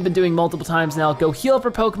same thing we've been doing multiple times now. Go heal up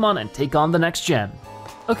our Pokemon and take on the next gym.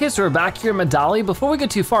 Okay, so we're back here in Medali. Before we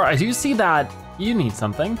get too far, I do see that you need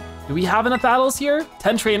something. Do we have enough battles here?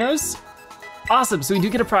 10 trainers? Awesome, so we do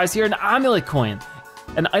get a prize here, an amulet coin.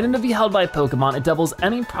 An item to be held by a Pokemon. It doubles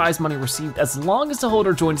any prize money received as long as the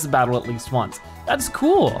holder joins the battle at least once. That's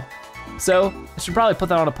cool. So I should probably put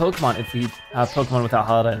that on a Pokemon if we have Pokemon without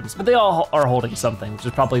hot items, but they all are holding something, which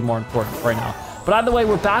is probably more important right now. But either way,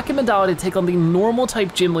 we're back in Medallia to take on the normal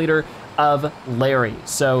type gym leader of Larry.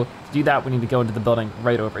 So to do that, we need to go into the building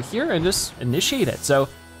right over here and just initiate it. So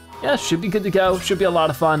yeah, should be good to go, should be a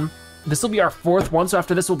lot of fun. This will be our 4th one, so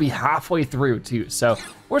after this we'll be halfway through too. So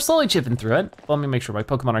we're slowly chipping through it. Let me make sure my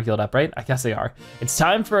Pokemon are healed up, right? I guess they are. It's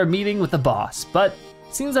time for a meeting with the boss, but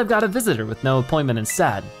it seems I've got a visitor with no appointment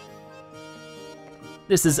instead.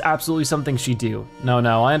 This is absolutely something she'd do. No,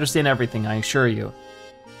 I understand everything, I assure you.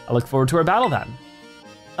 I look forward to our battle then.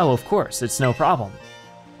 Oh, of course, it's no problem.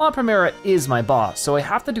 La Primera is my boss, so I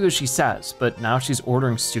have to do as she says, but now she's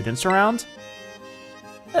ordering students around?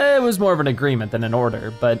 It was more of an agreement than an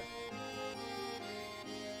order, but...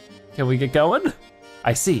 Can we get going?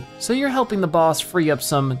 I see, so you're helping the boss free up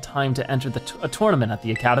some time to enter a tournament at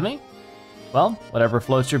the academy? Well, whatever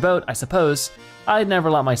floats your boat, I suppose. I'd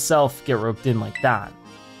never let myself get roped in like that.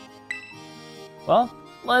 Well,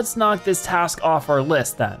 let's knock this task off our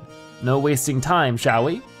list then. No wasting time, shall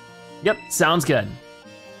we? Yep, sounds good.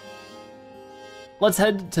 Let's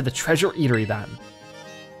head to the Treasure Eatery then.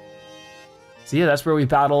 So yeah, that's where we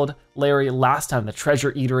battled Larry last time, the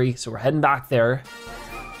Treasure Eatery. So we're heading back there.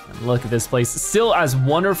 And look at this place, still as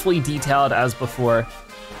wonderfully detailed as before.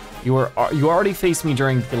 You already faced me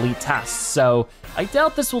during the elite tests, so I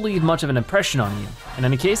doubt this will leave much of an impression on you. In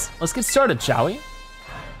any case, let's get started, shall we?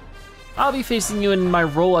 I'll be facing you in my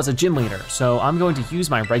role as a gym leader, so I'm going to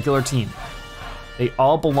use my regular team. They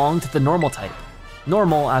all belong to the normal type.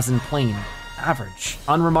 Normal as in plain, average,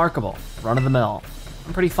 unremarkable, run-of-the-mill.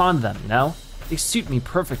 I'm pretty fond of them, you know? They suit me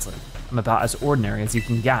perfectly. I'm about as ordinary as you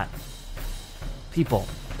can get. People,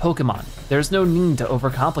 Pokemon, there's no need to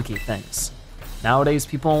overcomplicate things. Nowadays,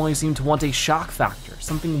 people only seem to want a shock factor,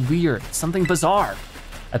 something weird, something bizarre.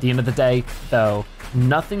 At the end of the day, though,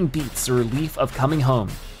 nothing beats the relief of coming home,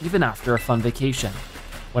 even after a fun vacation.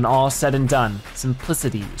 When all's said and done,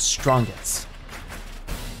 simplicity is strongest.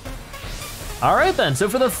 All right then, so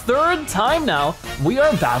for the 3rd time now, we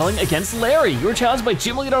are battling against Larry. You were challenged by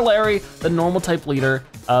Gym Leader Larry, the normal type leader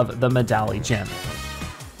of the Medallia Gym.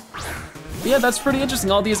 Yeah, that's pretty interesting.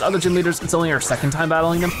 All these other gym leaders, it's only our 2nd time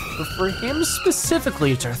battling them, but for him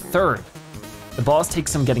specifically, it's our 3rd. The boss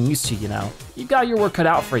takes some getting used to, you know. You got your work cut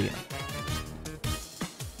out for you.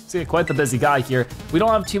 See, quite the busy guy here. We don't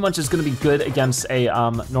have too much that's gonna be good against a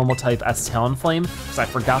normal type as Talonflame, because I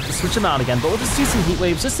forgot to switch him out again, but we'll just do some heat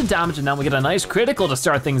waves just to damage him. Now we get a nice critical to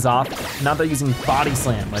start things off. Now they're using Body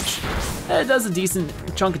Slam, which it does a decent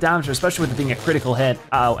chunk of damage, especially with it being a critical hit.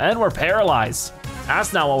 Oh, and we're paralyzed.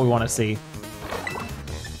 That's not what we wanna see.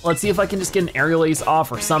 Let's see if I can just get an aerial ace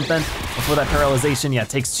off or something before that paralyzation. Yeah, it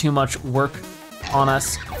takes too much work on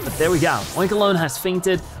us, but there we go. Oink alone has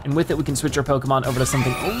fainted, and with it we can switch our Pokemon over to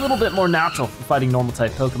something a little bit more natural for fighting normal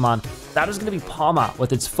type Pokemon. That is gonna be Palma.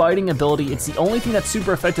 With its fighting ability, it's the only thing that's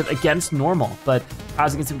super effective against normal, but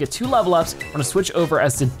as you can see, we get 2 level ups. We're gonna switch over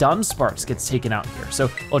as the Dunsparce gets taken out here. So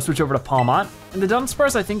let's switch over to Palmont, and the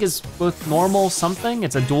Dunsparce I think is both normal something,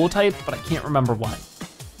 it's a dual type, but I can't remember what.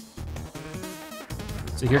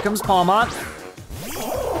 So here comes Palmont.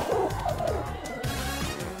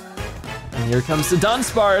 And here comes the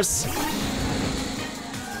Dunsparce.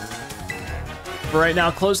 For right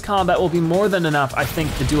now, close combat will be more than enough, I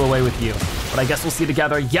think, to do away with you. But I guess we'll see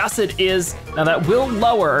together. Yes, it is. Now that will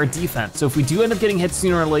lower our defense. So if we do end up getting hit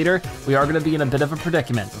sooner or later, we are gonna be in a bit of a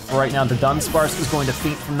predicament. For right now, the Dunsparce is going to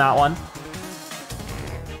faint from that one.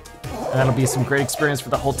 And that'll be some great experience for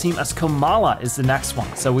the whole team, as Komala is the next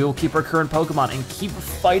one. So we will keep our current Pokemon and keep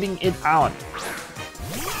fighting it out.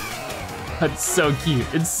 That's so cute,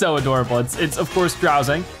 it's so adorable. It's of course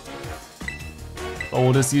drowsing. But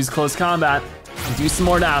we'll just use close combat and do some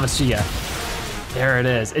more damage to you. There it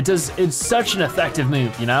is. It's such an effective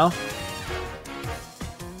move, you know?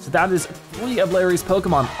 So that is 3 of Larry's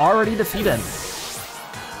Pokemon already defeated.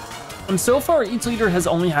 And so far, each leader has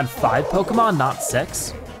only had 5 Pokemon, not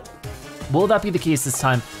 6. Will that be the case this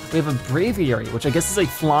time? We have a Braviary, which I guess is a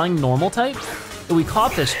flying normal type. And we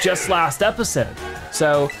caught this just last episode.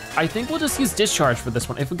 So I think we'll just use Discharge for this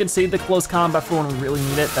one. If we can save the close combat for when we really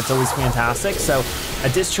need it, that's always fantastic. So a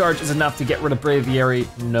Discharge is enough to get rid of Braviary,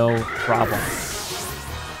 no problem.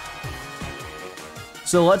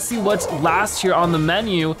 So let's see what's last here on the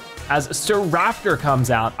menu as Staraptor comes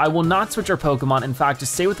out. I will not switch our Pokemon. In fact,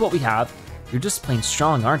 just stay with what we have. You're just plain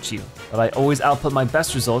strong, aren't you? But I always output my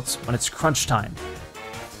best results when it's crunch time.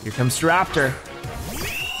 Here comes Staraptor.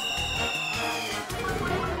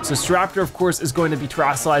 So Staraptor, of course, is going to be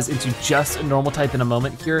terrestrialized into just a normal type in a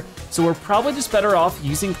moment here. So we're probably just better off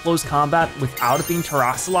using close combat without it being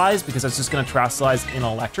terrestrialized, because it's just gonna terrestrialize in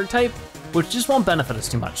electric type, which just won't benefit us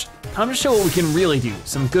too much. Time to show what we can really do.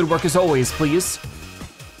 Some good work as always, please.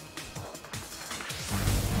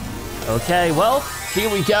 Okay, well, here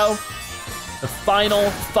we go. The final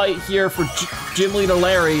fight here for Gym Leader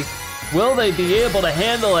Larry. Will they be able to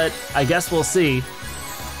handle it? I guess we'll see.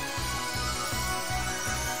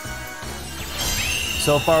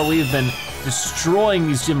 So far, we've been destroying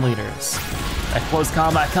these gym leaders. That close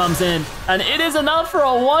combat comes in, and it is enough for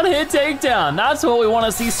a one-hit takedown. That's what we want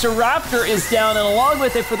to see. Staraptor is down, and along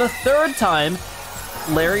with it, for the third time,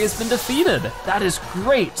 Larry has been defeated. That is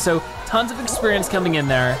great. So tons of experience coming in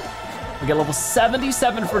there. We get level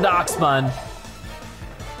 77 for Darkspun.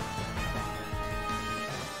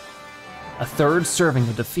 A third serving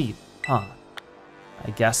of defeat, huh? I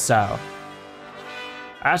guess so.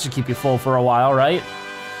 That should keep you full for a while, right?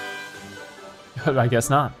 I guess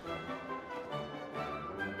not.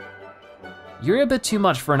 You're a bit too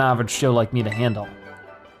much for an average show like me to handle,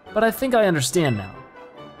 but I think I understand now.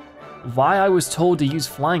 Why I was told to use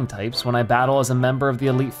flying types when I battle as a member of the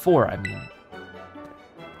Elite Four, I mean.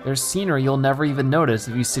 There's scenery you'll never even notice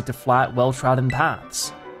if you stick to flat, well-trodden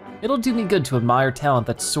paths. It'll do me good to admire talent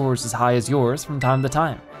that soars as high as yours from time to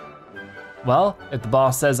time. Well, if the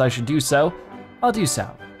boss says I should do so, I'll do so.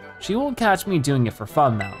 She won't catch me doing it for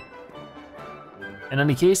fun though. In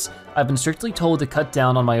any case, I've been strictly told to cut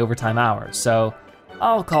down on my overtime hours, so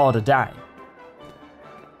I'll call it a day.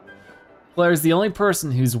 Claire's the only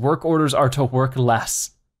person whose work orders are to work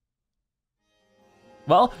less.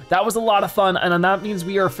 Well, that was a lot of fun, and that means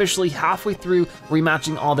we are officially halfway through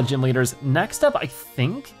rematching all the gym leaders. Next up, I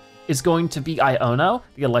think, is going to be Iono,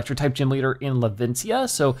 the electric type gym leader in Levincia,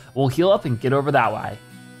 so we'll heal up and get over that way.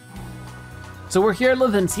 So we're here at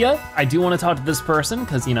Levincia. I do want to talk to this person,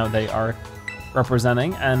 because you know, they are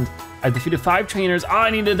representing, and I've defeated 5 trainers. I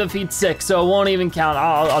need to defeat 6, so it won't even count.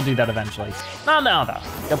 I'll do that eventually. Not now though.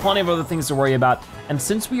 Got plenty of other things to worry about. And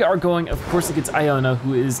since we are going, of course, against Iono,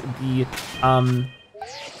 who is the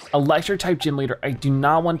electric type gym leader, I do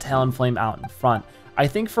not want Talonflame out in front. I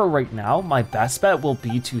think for right now, my best bet will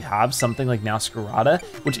be to have something like Masquerada,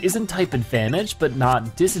 which isn't type advantage, but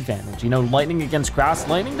not disadvantage. You know, lightning against grass,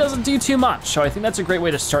 lightning doesn't do too much. So I think that's a great way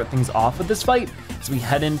to start things off with this fight as we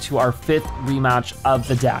head into our 5th rematch of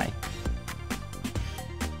the day.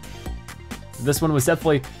 This one was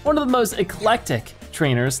definitely one of the most eclectic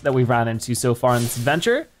trainers that we've ran into so far in this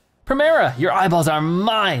adventure. Primera, your eyeballs are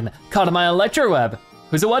mine. Caught in my electroweb.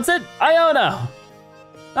 Who's it, what's it? Iono.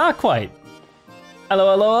 Not quite. Hello,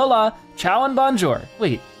 hello, hola, ciao and bonjour.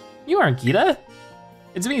 Wait, you aren't Gita?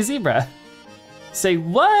 It's me, Zebra. Say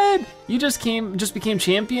what? You just became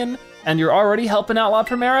champion and you're already helping out La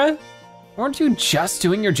Primera? Weren't you just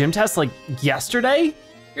doing your gym test like yesterday?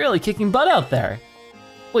 You're really kicking butt out there.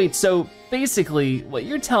 Wait, so basically what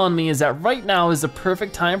you're telling me is that right now is the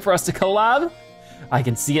perfect time for us to collab? I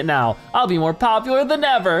can see it now. I'll be more popular than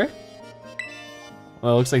ever.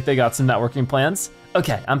 Well, it looks like they got some networking plans.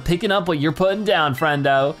 Okay, I'm picking up what you're putting down,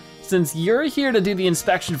 friendo. Since you're here to do the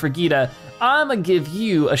inspection for Gita, I'ma give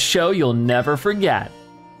you a show you'll never forget.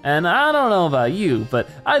 And I don't know about you, but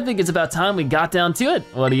I think it's about time we got down to it.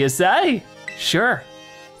 What do you say? Sure,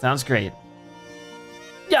 sounds great.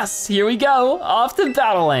 Yes, here we go, off to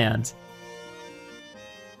Battleland.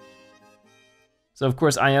 So of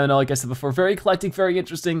course, Iono, like I said before, very eclectic, very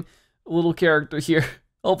interesting little character here.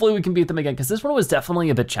 Hopefully we can beat them again, because this one was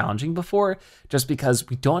definitely a bit challenging before, just because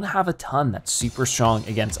we don't have a ton that's super strong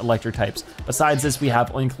against electric types. Besides this, we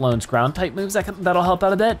have Oinkolone's ground type moves that'll help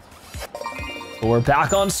out a bit. But we're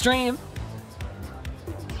back on stream.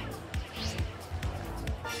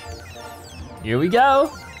 Here we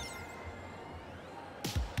go.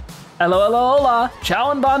 Hello, hello, hola,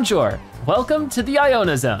 ciao and bonjour. Welcome to the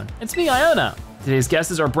Iono Zone. It's me, Iono. Today's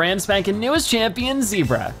guest is our brand spanking newest champion,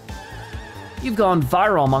 Zebra. You've gone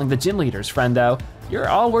viral among the gym leaders, friendo. You're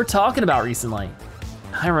all we're talking about recently.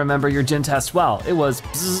 I remember your gym test well. It was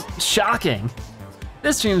shocking.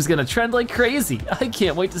 This stream's gonna trend like crazy. I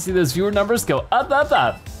can't wait to see those viewer numbers go up, up,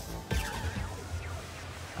 up.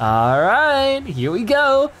 All right, here we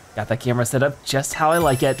go. Got that camera set up just how I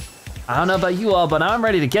like it. I don't know about you all, but I'm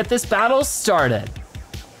ready to get this battle started.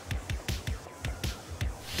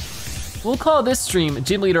 We'll call this stream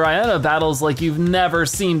Gym Leader Iono Battles Like You've Never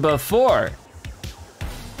Seen Before.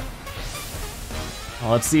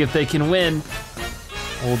 Well, let's see if they can win.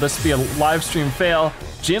 Will this be a live stream fail?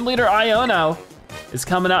 Gym Leader Iono is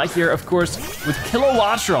coming out here, of course, with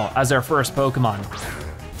Kilowattrel as our first Pokemon.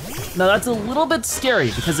 Now that's a little bit scary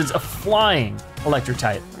because it's a flying electric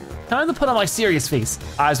type. Time to put on my serious face.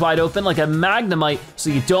 Eyes wide open like a Magnemite so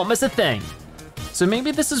you don't miss a thing. So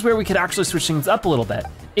maybe this is where we could actually switch things up a little bit.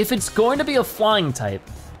 If it's going to be a flying type,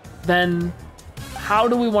 then how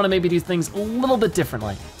do we want to maybe do things a little bit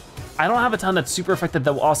differently? I don't have a ton that's super effective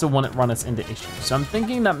that will also wouldn't run us into issues. So I'm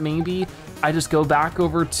thinking that maybe I just go back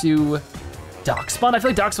over to Darkspawn. I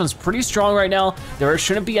feel like Darkspawn's pretty strong right now. There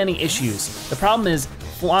shouldn't be any issues. The problem is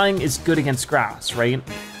flying is good against grass, right?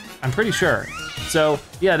 I'm pretty sure. So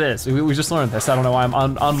yeah, it is. We just learned this. I don't know why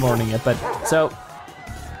I'm unlearning it, but so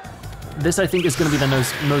this I think is gonna be the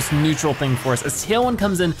most neutral thing for us as Tailwind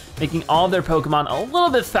comes in, making all of their Pokemon a little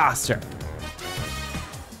bit faster.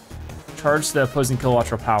 Charge the opposing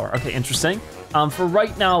Kilowattrel power. Okay, interesting. For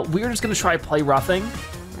right now, we're just gonna try play roughing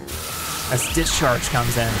as Discharge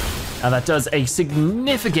comes in. Now that does a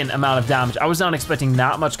significant amount of damage. I was not expecting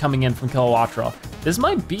that much coming in from Kilowattrel. This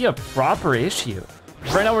might be a proper issue.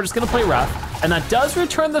 Right now we're just gonna play rough, and that does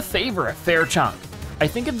return the favor a fair chunk. I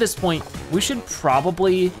think at this point, we should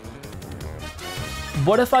probably,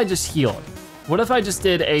 what if I just healed? What if I just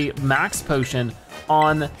did a max potion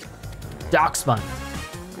on Darkspawn?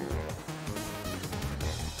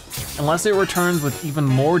 Unless it returns with even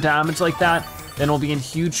more damage like that, then we'll be in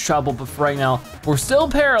huge trouble, but for right now, we're still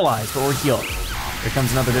paralyzed, but we're healed. Here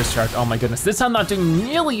comes another discharge, oh my goodness. This time not doing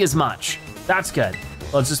nearly as much. That's good.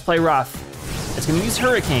 Let's just play rough. It's gonna use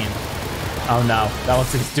Hurricane. Oh no, that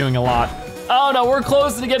looks like it's doing a lot. Oh no, we're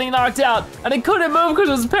close to getting knocked out, and it couldn't move because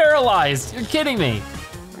it was paralyzed. You're kidding me.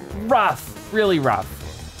 Rough, really rough.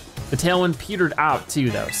 The Tailwind petered out too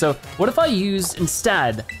though. So what if I use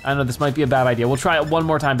instead, I know this might be a bad idea, we'll try it one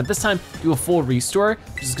more time, but this time do a full restore,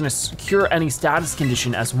 which is gonna cure any status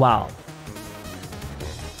condition as well.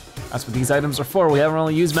 That's what these items are for. We haven't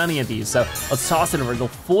really used many of these, so let's toss it over. It'll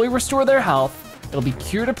fully restore their health. It'll be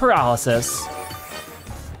cured of paralysis.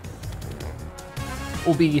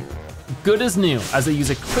 Will be good as new as I use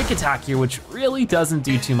a quick attack here, which really doesn't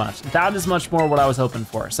do too much. That is much more what I was hoping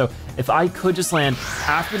for. So if I could just land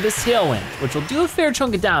after this Tailwind, which will do a fair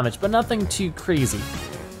chunk of damage, but nothing too crazy.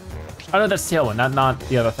 Oh no, that's Tailwind, not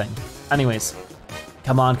the other thing. Anyways,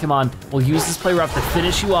 come on, come on. We'll use this play rough to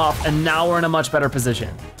finish you off, and now we're in a much better position.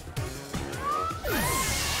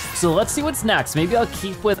 So let's see what's next. Maybe I'll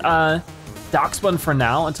keep with Darkspawn for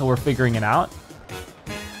now until we're figuring it out.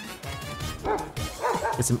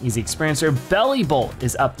 Get some easy experience here. Belly Bolt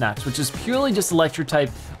is up next, which is purely just electric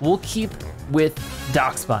type. We'll keep with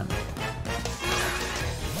Darkspawn.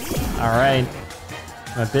 All right,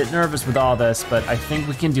 I'm a bit nervous with all this, but I think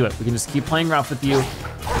we can do it. We can just keep playing rough with you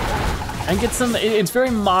and get some, it's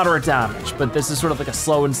very moderate damage, but this is sort of like a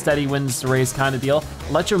slow and steady wins the race kind of deal.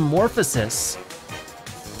 Electromorphosis,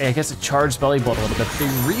 I guess it charged Belly Bolt a little bit. The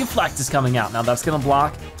Reflect is coming out. Now that's gonna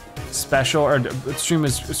block special, or Extreme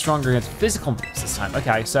is stronger against physical moves this time.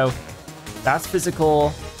 Okay, so that's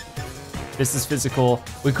physical. This is physical.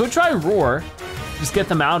 We could try Roar, just get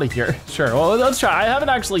them out of here. Sure, well, let's try. I haven't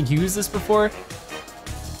actually used this before.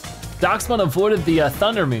 Darkspawn avoided the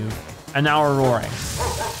Thunder move, and now we're roaring.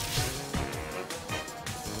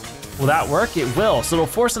 Will that work? It will, so it'll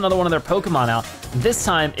force another one of their Pokemon out. This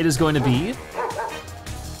time, it is going to be,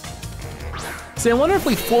 see, I wonder if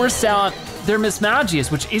we force out their Mismagius,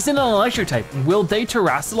 which isn't an electric type. Will they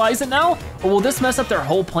Terrasilize it now? Or will this mess up their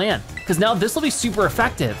whole plan? Because now this will be super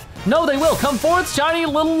effective. No, they will. Come forth, shiny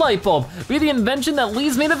little light bulb. Be the invention that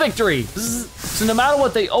leads me to victory. So no matter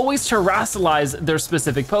what, they always Terrasilize their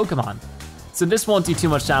specific Pokemon. So this won't do too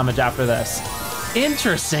much damage after this.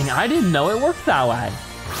 Interesting, I didn't know it worked that way.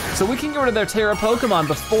 So we can get rid of their Terra Pokemon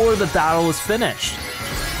before the battle is finished.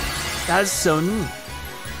 That is so neat.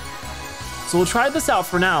 So we'll try this out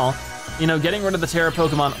for now. You know, getting rid of the Terra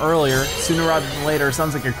Pokemon earlier, sooner rather than later,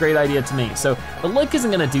 sounds like a great idea to me. So the Lick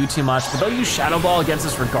isn't gonna do too much, but they'll use Shadow Ball against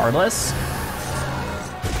us regardless,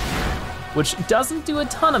 which doesn't do a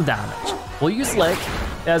ton of damage. We'll use Lick.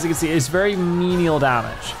 As you can see, it's very menial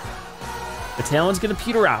damage. The Tailwind's gonna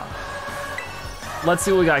peter out. Let's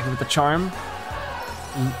see what we got here with the Charm.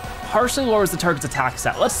 Harshly lowers the target's attack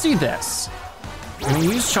stat. Let's do this. We're gonna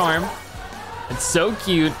use Charm. It's so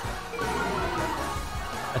cute.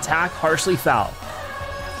 Attack Harshly Foul.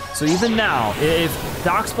 So even now, if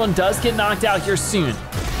Darkspawn does get knocked out here soon,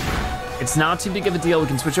 it's not too big of a deal. We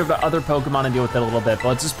can switch over to other Pokemon and deal with it a little bit, but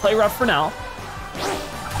let's just play rough for now.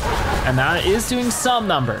 And that is doing some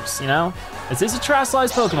numbers, you know? This is a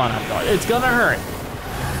Terrasilize Pokemon after all. It's gonna hurt.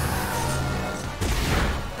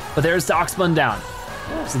 But there's Darkspawn down.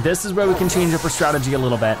 So this is where we can change up our strategy a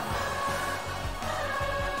little bit.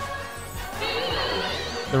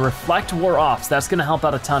 The Reflect wore off, so that's gonna help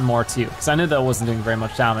out a ton more too, because I knew that wasn't doing very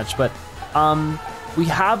much damage, but we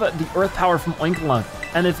have the Earth Power from Oinkologne.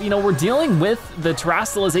 And if we're dealing with the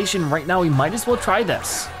terrestrialization right now, we might as well try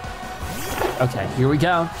this. Okay, here we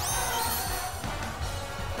go.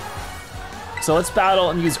 So let's battle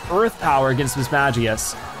and use Earth Power against Miss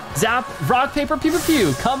Magius. Zap, rock, paper, pew, pew,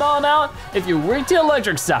 pew. Come on out if you're weak to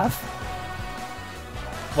electric stuff.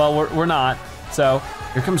 Well, we're not. So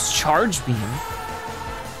here comes Charge Beam.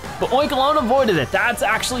 But Oink alone avoided it. That's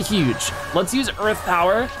actually huge. Let's use Earth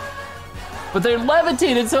Power. But they're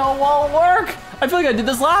levitated, so it won't work. I feel like I did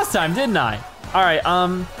this last time, didn't I? All right,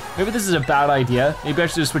 maybe this is a bad idea. Maybe I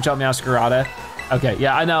should just switch out Meowscarada. Okay,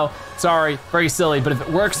 yeah, I know. Sorry, very silly, but if it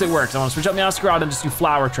works, it works. I wanna switch out Meowscarada and just do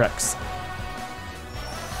flower tricks.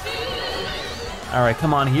 All right,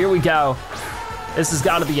 come on, here we go. This has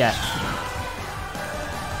gotta be it.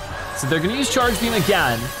 So they're gonna use Charge Beam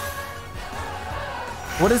again.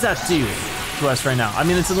 What does that do to us right now? I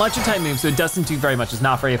mean, it's an electric type move, so it doesn't do very much. It's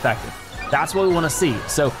not very effective. That's what we wanna see.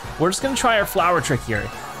 So we're just gonna try our flower trick here.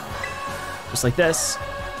 Just like this.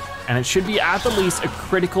 And it should be at the least a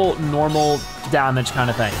critical normal damage kind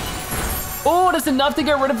of thing. Oh, that's enough to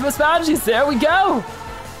get rid of Miss Magius. There we go.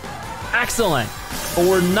 Excellent. But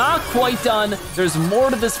we're not quite done. There's more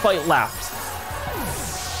to this fight left.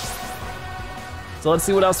 So let's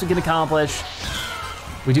see what else we can accomplish.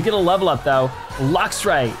 We do get a level up though.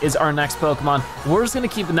 Luxray is our next Pokemon. We're just gonna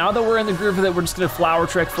keep, now that we're in the groove with it, we're just gonna flower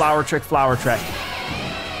trick, flower trick, flower trick.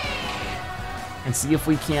 And see if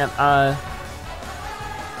we can't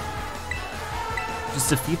just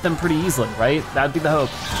defeat them pretty easily, right? That'd be the hope.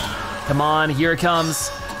 Come on, here it comes.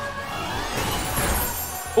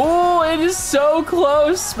 Oh, it is so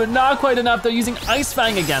close, but not quite enough. They're using Ice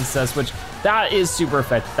Fang against us, which that is super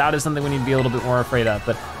effective. That is something we need to be a little bit more afraid of.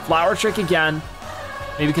 But flower trick again.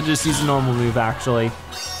 Maybe we could just use a normal move actually.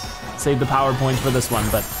 Save the power points for this one,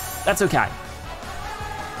 but that's okay.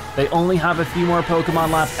 They only have a few more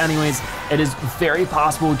Pokemon left anyways. It is very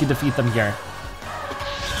possible we could defeat them here.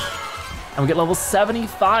 And we get level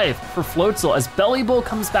 75 for Floatzel as Bellibolt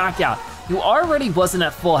comes back out, who already wasn't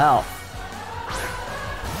at full health.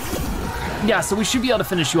 Yeah, so we should be able to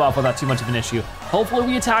finish you off without too much of an issue. Hopefully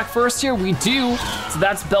we attack first here, we do. So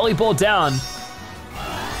that's Bellibolt down.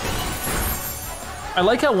 I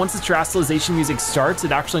like how once the terrestrialization music starts,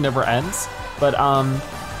 it actually never ends. But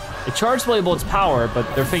it charged Bellibolt's power,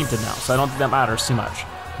 but they're fainted now, so I don't think that matters too much.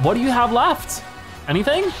 What do you have left?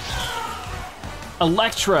 Anything?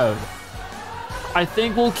 Electrode. I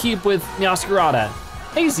think we'll keep with Meowscarada.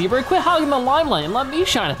 Hey Zebra, quit hogging the limelight and let me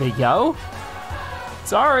shine a bit, yo.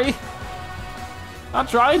 Sorry. Not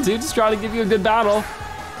trying to, just trying to give you a good battle.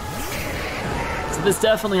 So this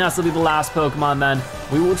definitely has to be the last Pokemon then.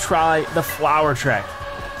 We will try the flower trick.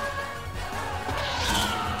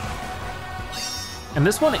 And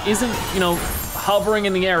this one isn't, hovering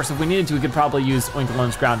in the air, so if we needed to, we could probably use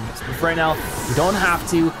Oinkolone's ground moves. But for right now, we don't have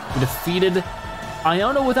to. We defeated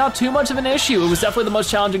Iona without too much of an issue. It was definitely the most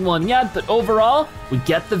challenging one yet, but overall, we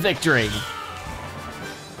get the victory.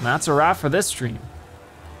 And that's a wrap for this stream.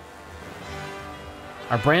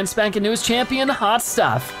 Our brand spanking newest champion, hot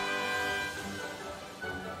stuff.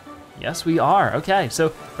 Yes, we are. Okay, so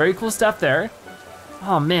very cool stuff there.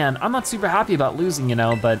 Oh man, I'm not super happy about losing,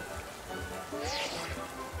 but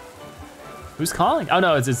who's calling? Oh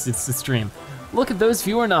no, it's the stream. Look at those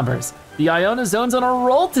viewer numbers. The Iona Zone's on a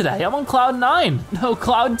roll today. I'm on cloud 9, no,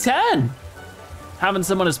 cloud 10. Having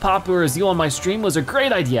someone as popular as you on my stream was a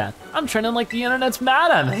great idea. I'm trending like the internet's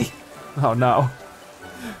mad at me. Oh no.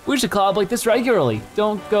 We should collab like this regularly.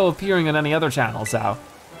 Don't go appearing on any other channels, though.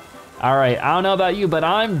 All right, I don't know about you, but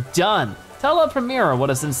I'm done. Tell a Premiere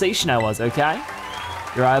what a sensation I was, okay?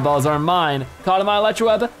 Your eyeballs are mine. Caught in my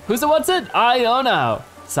electroweb. Who's it, what's it? Iona.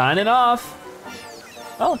 Signing off.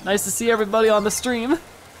 Oh, nice to see everybody on the stream.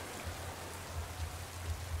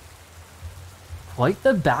 Quite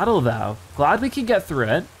the battle, though. Glad we could get through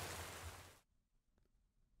it.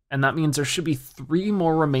 And that means there should be 3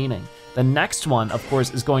 more remaining. The next one, of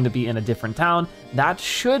course, is going to be in a different town. That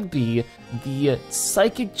should be the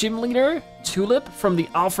Psychic Gym Leader, Tulip, from the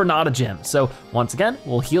Alfornata Gym. So once again,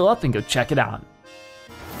 we'll heal up and go check it out.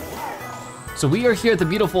 So we are here at the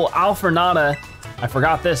beautiful Alfornata. I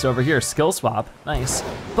forgot this over here, skill swap, nice.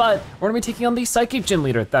 But we're gonna be taking on the Psychic Gym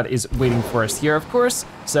Leader that is waiting for us here, of course.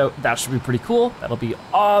 So that should be pretty cool. That'll be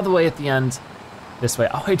all the way at the end. This way.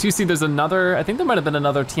 Oh, I do see there's another, I think there might have been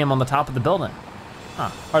another TM on the top of the building. Huh,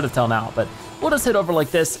 hard to tell now, but we'll just hit over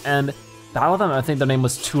like this and battle them. I think their name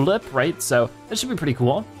was Tulip, right? So that should be pretty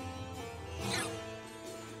cool.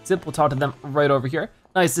 Zip, we'll talk to them right over here.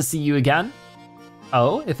 Nice to see you again.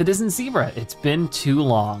 Oh, if it isn't Zebra, it's been too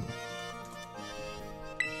long.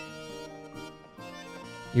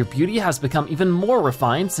 Your beauty has become even more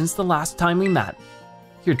refined since the last time we met.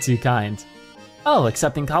 You're too kind. Oh,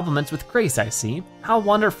 accepting compliments with grace, I see. How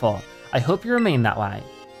wonderful. I hope you remain that way.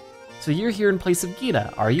 So you're here in place of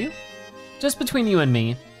Gita, are you? Just between you and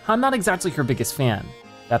me, I'm not exactly her biggest fan.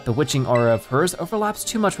 That bewitching aura of hers overlaps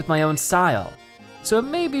too much with my own style. So it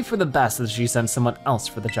may be for the best that she sends someone else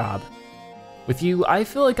for the job. With you, I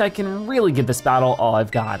feel like I can really give this battle all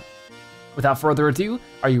I've got. Without further ado,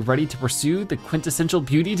 are you ready to pursue the quintessential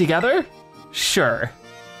beauty together? Sure.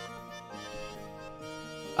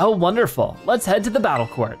 Oh, wonderful. Let's head to the battle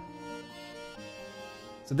court.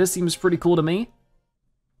 So this seems pretty cool to me.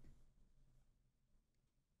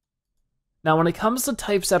 Now, when it comes to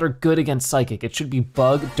types that are good against Psychic, it should be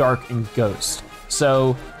Bug, Dark, and Ghost.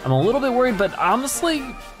 So I'm a little bit worried, but honestly,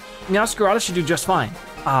 Meowscarada should do just fine.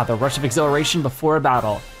 Ah, the rush of exhilaration before a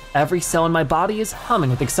battle. Every cell in my body is humming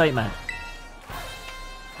with excitement.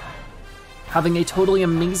 Having a totally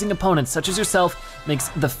amazing opponent such as yourself makes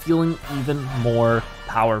the feeling even more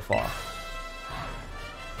powerful.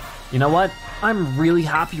 You know what? I'm really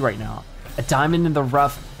happy right now. A diamond in the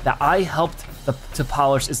rough that I helped to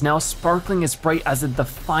polish is now sparkling as bright as the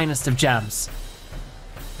finest of gems.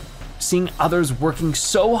 Seeing others working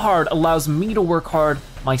so hard allows me to work hard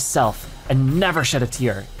myself and never shed a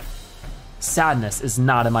tear. Sadness is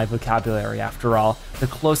not in my vocabulary after all. The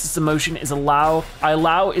closest emotion I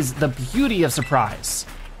allow is the beauty of surprise.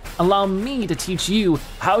 Allow me to teach you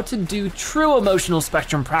how to do true emotional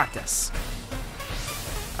spectrum practice.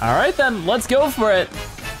 All right then, let's go for it.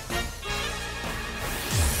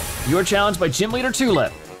 You are challenged by Gym Leader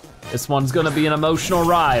Tulip. This one's gonna be an emotional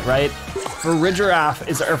ride, right? Farigiraf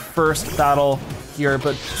is our first battle here,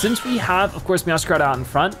 but since we have, of course, Meowscarada out in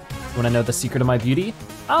front, you wanna know the secret of my beauty?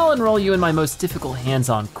 I'll enroll you in my most difficult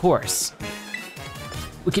hands-on course.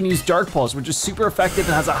 We can use Dark Pulse, which is super effective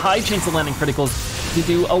and has a high chance of landing criticals to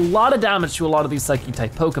do a lot of damage to a lot of these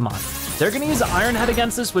Psychic-type Pokemon. They're gonna use Iron Head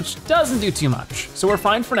against this, which doesn't do too much. So we're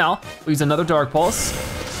fine for now. We'll use another Dark Pulse.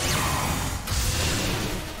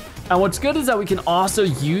 And what's good is that we can also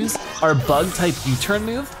use our Bug-type U-turn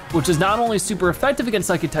move, which is not only super effective against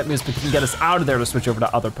Psychic-type moves, but can get us out of there to switch over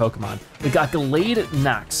to other Pokemon. We got Gallade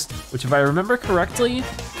next, which if I remember correctly,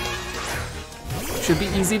 should be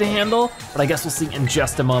easy to handle, but I guess we'll see in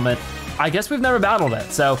just a moment. I guess we've never battled it,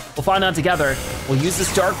 so we'll find out together. We'll use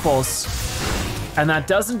this Dark Pulse, and that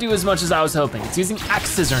doesn't do as much as I was hoping. It's using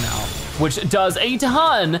X-Scissor now, which does a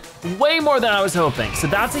ton, way more than I was hoping, so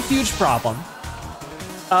that's a huge problem.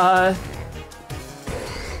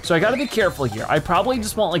 So I gotta be careful here. I probably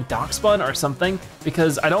just want like Darkspun or something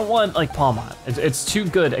because I don't want like Palmon. It's too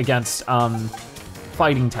good against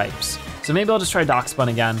fighting types. So maybe I'll just try Darkspun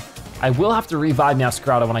again. I will have to revive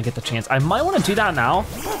Meowscarada when I get the chance. I might wanna do that now.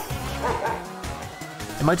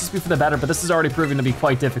 It might just be for the better, but this is already proving to be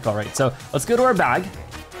quite difficult, right? So let's go to our bag.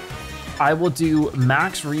 I will do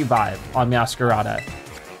Max Revive on Meowscarada.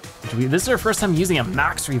 This is our first time using a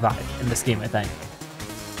Max Revive in this game, I think.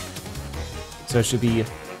 So it should be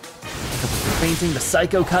fainting, the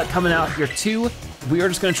Psycho Cut coming out here too. We are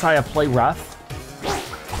just gonna try a Play Rough.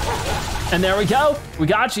 And there we go, we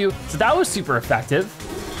got you. So that was super effective.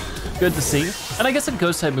 Good to see. And I guess a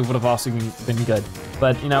Ghost type move would have also been good,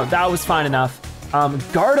 but you know, that was fine enough.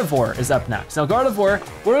 Gardevoir is up next. Now Gardevoir,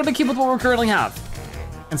 we're gonna keep with what we currently have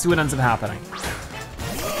and see what ends up happening.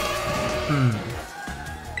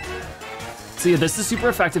 So yeah, this is super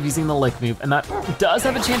effective using the Lick move, and that does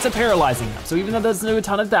have a chance of paralyzing them. So even though it doesn't do a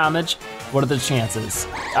ton of damage, what are the chances?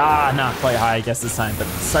 Ah, not quite high, I guess this time, but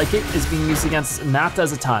Psychic is being used against, and that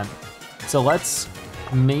does a ton. So let's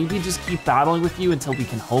maybe just keep battling with you until we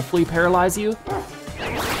can hopefully paralyze you.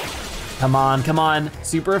 Come on,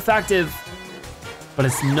 super effective. But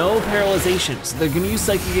it's no paralyzation, so they're gonna use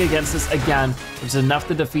Psychic against us again, which is enough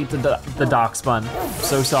to defeat the Darkspun.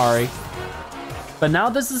 So sorry. But now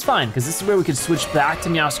this is fine, because this is where we could switch back to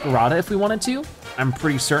Meowscarada if we wanted to. I'm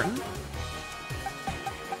pretty certain.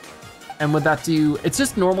 And would that do, it's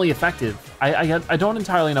just normally effective. I don't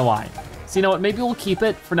entirely know why. So you know what, maybe we'll keep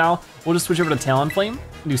it for now. We'll just switch over to Talonflame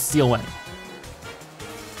and do Steel Wing.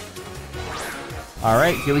 All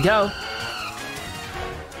right, here we go.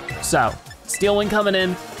 So, Steel Wing coming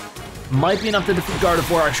in. Might be enough to defeat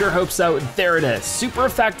Gardevoir, I sure hope so. There it is, super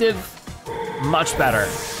effective, much better.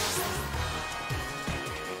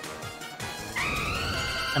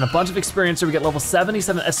 And a bunch of experience, so we get level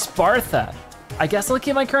 77, Espartha. I guess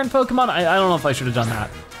looking at my current Pokemon, I don't know if I should have done that.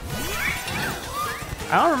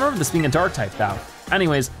 I don't remember this being a dark type though.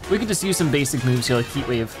 Anyways, we could just use some basic moves here like Heat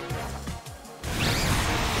Wave.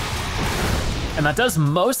 And that does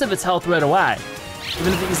most of its health right away.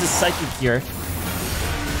 Even if it uses Psychic here.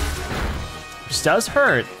 Which does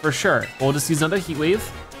hurt, for sure. We'll just use another Heat Wave.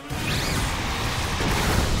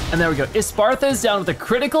 And there we go. Espartha's down with a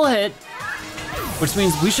critical hit, which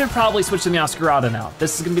means we should probably switch to Meowscarada now.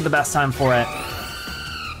 This is gonna be the best time for it.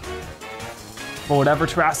 For whatever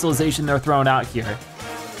terrestrialization they're throwing out here.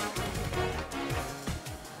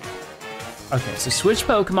 Okay, so switch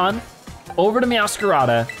Pokemon over to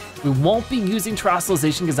Meowscarada. We won't be using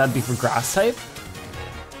terrestrialization because that'd be for grass type.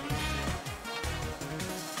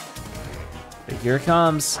 But here it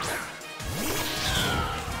comes.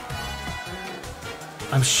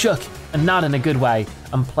 I'm shook, and not in a good way.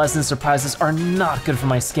 Unpleasant surprises are not good for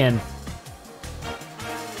my skin.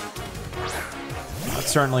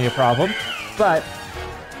 That's certainly a problem, but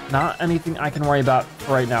not anything I can worry about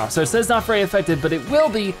for right now. So it says not very affected, but it will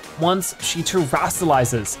be once she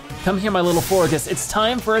terrestrializes. Come here, my little Forgus, it's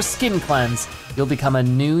time for a skin cleanse. You'll become a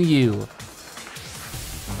new you.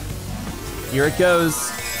 Here it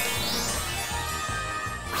goes.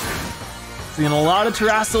 Seeing a lot of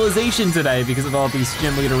terrestrialization today because of all these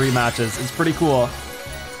gym leader rematches. It's pretty cool.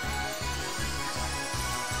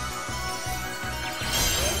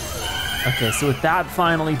 Okay, so with that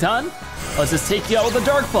finally done, let's just take you out with a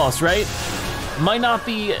Dark Pulse, right? Might not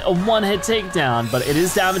be a one-hit takedown, but it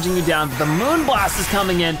is damaging you down. The Moonblast is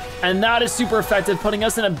coming in, and that is super effective, putting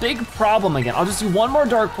us in a big problem again. I'll just do one more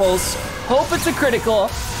Dark Pulse, hope it's a critical.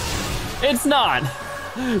 It's not.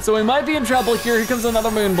 So we might be in trouble here. Here comes another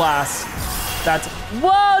Moonblast. That's,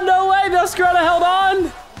 whoa, no way, Meowscarada held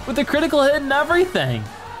on with the critical hit and everything.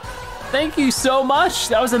 Thank you so much,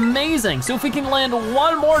 that was amazing. So if we can land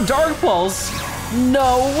one more Dark Pulse,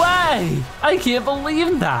 no way. I can't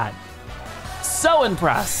believe that. So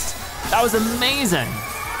impressed, that was amazing.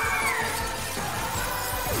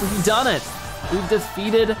 We've done it. We've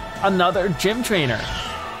defeated another gym trainer.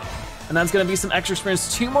 And that's gonna be some extra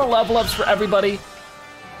experience, 2 more level ups for everybody,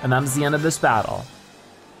 and that is the end of this battle.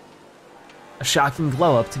 A shocking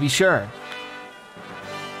glow up to be sure.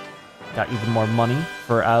 Got even more money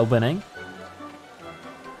for winning.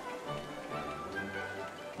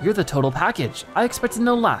 You're the total package. I expected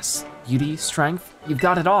no less. Beauty, strength, you've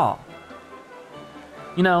got it all.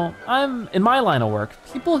 You know, in my line of work,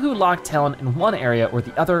 people who lack talent in one area or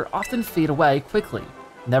the other often fade away quickly,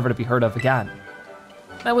 never to be heard of again.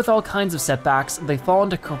 Met with all kinds of setbacks, they fall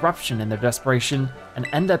into corruption in their desperation and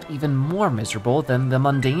end up even more miserable than the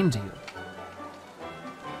mundane do.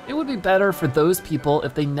 It would be better for those people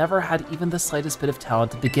if they never had even the slightest bit of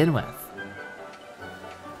talent to begin with.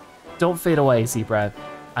 Don't fade away, Zebra.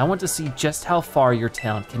 I want to see just how far your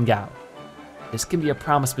talent can go. This can be a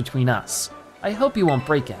promise between us. I hope you won't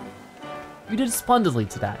break it. You did splendidly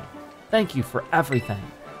today. Thank you for everything.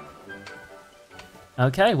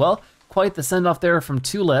 Okay, well, quite the send off there from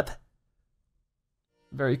Tulip.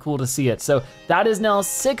 Very cool to see it. So that is now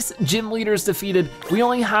 6 gym leaders defeated. We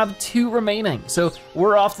only have 2 remaining. So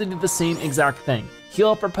we're off to do the same exact thing. Heal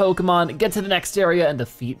up our Pokemon, get to the next area and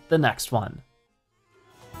defeat the next one.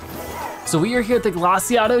 So we are here at the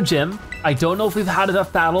Glaciado Gym. I don't know if we've had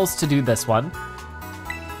enough battles to do this one.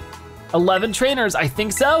 11 trainers, I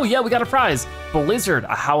think so. Yeah, we got a prize. Blizzard,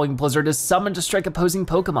 a howling blizzard is summoned to strike opposing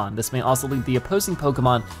Pokemon. This may also leave the opposing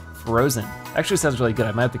Pokemon frozen. Actually sounds really good.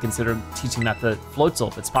 I might have to consider teaching that to Floatzel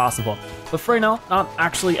if it's possible. But for right now, not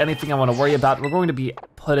actually anything I want to worry about. We're going to be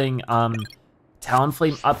putting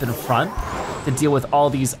Talonflame up in front to deal with all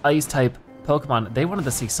these ice type Pokemon. They wanted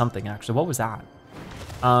to see something actually. What was that?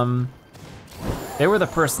 They were the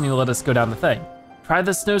person who let us go down the thing. Try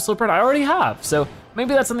the Snow Slipper, I already have. So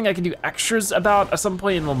maybe that's something I can do extras about at some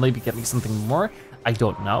point and will maybe get me something more. I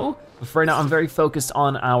don't know. But for right now, I'm very focused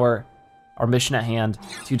on our mission at hand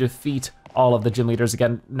to defeat all of the gym leaders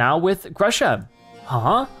again, now with Gresham.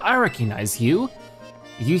 Huh, I recognize you.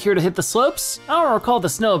 Are you here to hit the slopes? I don't recall the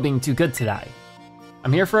snow being too good today.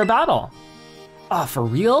 I'm here for a battle. Oh, for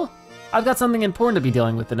real? I've got something important to be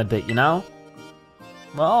dealing with in a bit, you know?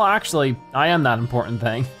 Well, actually, I am that important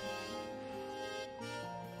thing.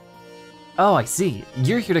 Oh, I see.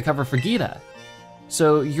 You're here to cover for Gita.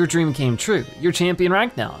 So your dream came true. You're champion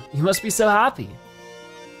rank now. You must be so happy.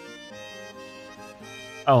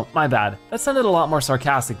 Oh, my bad. That sounded a lot more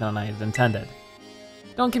sarcastic than I had intended.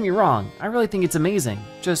 Don't get me wrong, I really think it's amazing.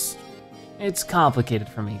 Just, it's complicated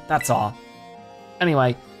for me, that's all.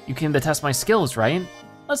 Anyway, you came to test my skills, right?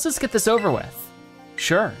 Let's just get this over with.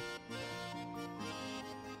 Sure.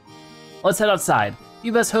 Let's head outside.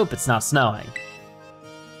 You best hope it's not snowing.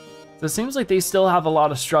 So it seems like they still have a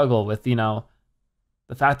lot of struggle with, you know,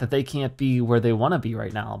 the fact that they can't be where they wanna be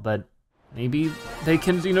right now, but maybe they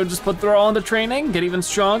can, you know, just put their all into training, get even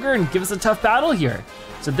stronger, and give us a tough battle here.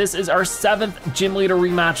 So this is our 7th gym leader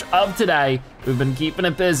rematch of today. We've been keeping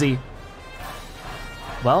it busy.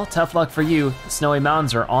 Well, tough luck for you. The snowy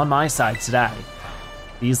mountains are on my side today.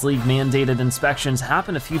 These league mandated inspections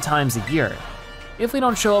happen a few times a year. If we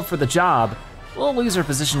don't show up for the job, we'll lose our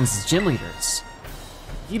positions as gym leaders.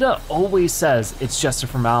 Hida always says it's just a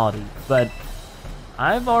formality, but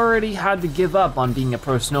I've already had to give up on being a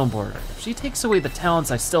pro snowboarder. If she takes away the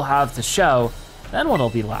talents I still have to show, then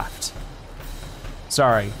what'll be left?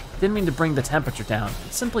 Sorry, didn't mean to bring the temperature down.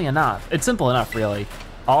 It's simple enough, really.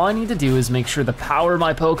 All I need to do is make sure the power of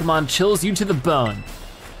my Pokemon chills you to the bone.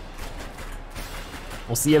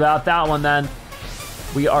 We'll see about that one then.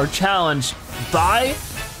 We are challenged by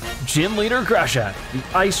Gym Leader Grusha,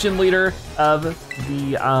 the Ice Gym Leader of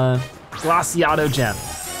the Glaciado Gym.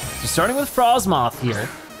 So starting with Frostmoth here,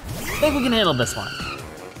 I think we can handle this one.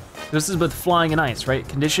 This is with flying and ice, right?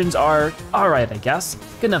 Conditions are all right, I guess.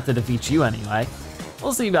 Good enough to defeat you anyway.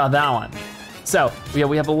 We'll see about that one. So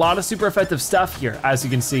we have a lot of super effective stuff here, as you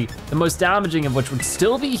can see, the most damaging of which would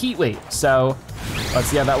still be Heat Wave. So let's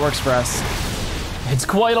see how that works for us. It's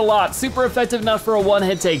quite a lot, super effective enough for a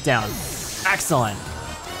one-hit takedown. Excellent.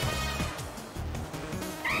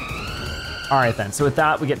 All right then, so with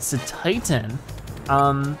that, we get to Titan.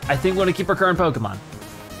 I think we're gonna keep our current Pokemon,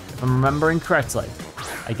 if I'm remembering correctly.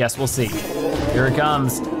 I guess we'll see. Here it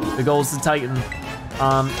comes, the goal's to Titan.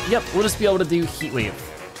 Yep, we'll just be able to do Heat Wave.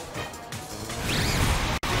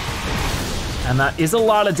 And that is a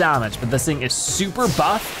lot of damage, but this thing is super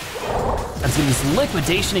buff. It's gonna use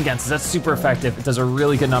Liquidation against us, that's super effective. It does a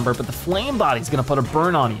really good number, but the Flame Body's gonna put a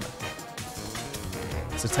burn on you.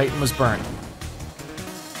 So Titan was burned.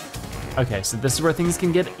 Okay, so this is where things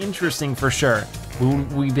can get interesting for sure. Will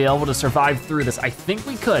we be able to survive through this? I think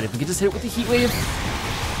we could, if we could just hit it with the Heat Wave.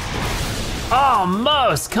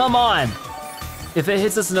 Almost, come on. If it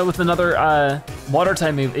hits us with another water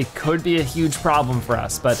type move, it could be a huge problem for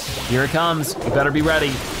us, but here it comes, we better be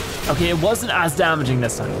ready. Okay, it wasn't as damaging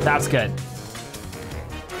this time, that's good.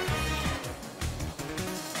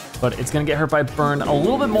 But it's gonna get hurt by burn a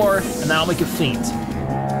little bit more, and that'll make it faint.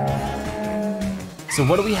 So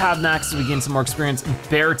what do we have next so we gain some more experience?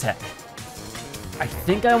 Beartic. I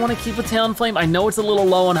think I wanna keep with Talonflame. I know it's a little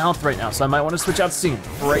low on health right now, so I might wanna switch out soon.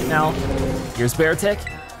 For right now, here's Beartic.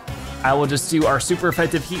 I will just do our super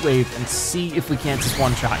effective Heat Wave and see if we can't just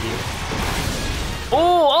one-shot you.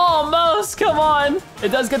 Oh, almost, come on. It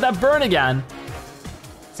does get that burn again.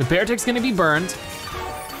 So Beartic's gonna be burned.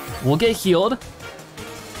 We'll get healed.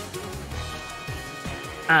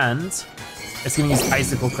 And it's gonna use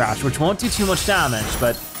Icicle Crash, which won't do too much damage,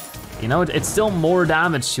 but you know, it's still more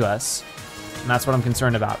damage to us. And that's what I'm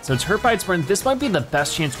concerned about. So it's Hurt by its burn. This might be the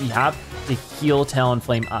best chance we have to heal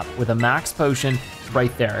Talonflame up with a max potion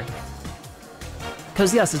right there.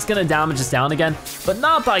 Because yes, it's gonna damage us down again, but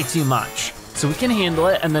not by too much. So we can handle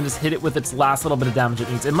it and then just hit it with its last little bit of damage it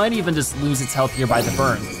needs. It might even just lose its health here by the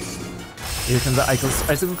burn. Here comes the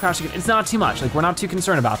Icicle Crash again. It's not too much, like we're not too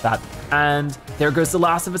concerned about that. And there goes the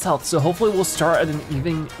last of its health. So hopefully we'll start at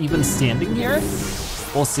an even standing here.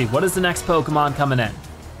 We'll see, what is the next Pokemon coming in?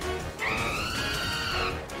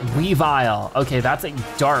 Weavile, okay, that's a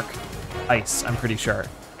dark ice, I'm pretty sure.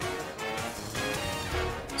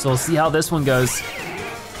 So we'll see how this one goes.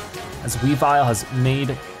 As Weavile has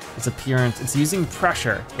made its appearance, it's using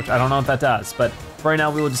pressure, which I don't know if that does, but right now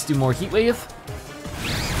we will just do more Heat Wave.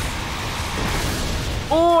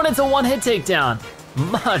 Oh, and it's a one-hit takedown.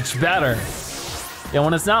 Much better. Yeah,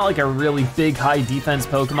 when it's not like a really big high defense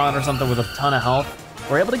Pokemon or something with a ton of health,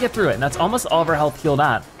 we're able to get through it, and that's almost all of our health healed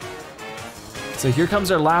at. So here comes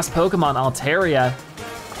our last Pokemon, Altaria.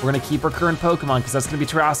 We're gonna keep our current Pokemon because that's gonna be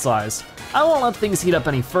Terrassalized. I won't let things heat up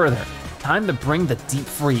any further. Time to bring the Deep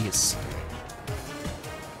Freeze.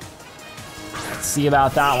 Let's see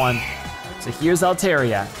about that one. So here's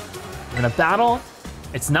Altaria. We're gonna battle.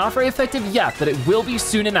 It's not very effective yet, but it will be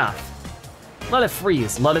soon enough. Let it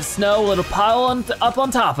freeze, let it snow, let it pile up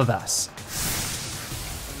on top of us.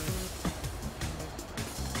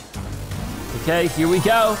 Okay, here we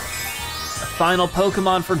go. The final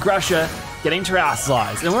Pokemon for Grusha getting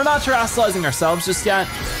Terrassalized. And we're not Terrassalizing ourselves just yet.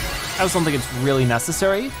 I just don't think it's really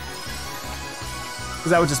necessary,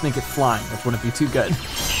 because that would just make it flying, which wouldn't be too good.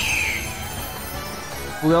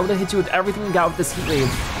 We'll be able to hit you with everything we got with this Heat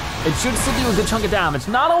Wave. It should still do a good chunk of damage.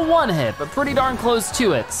 Not a one hit, but pretty darn close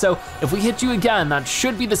to it. So if we hit you again, that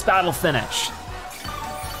should be this battle finish.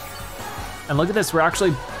 And look at this, we're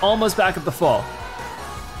actually almost back at the full.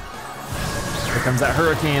 Here comes that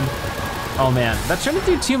Hurricane. Oh man, that shouldn't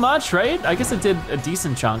do too much, right? I guess it did a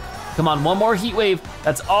decent chunk. Come on, one more Heat Wave.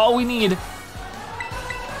 That's all we need.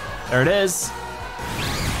 There it is.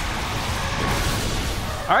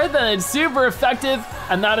 All right then, it's super effective,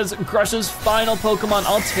 and that is Grusha's final Pokemon,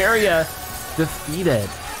 Altaria, defeated.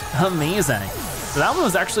 Amazing. So that one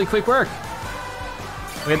was actually quick work.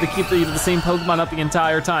 We had to keep the same Pokemon up the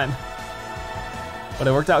entire time. But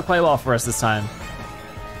it worked out quite well for us this time.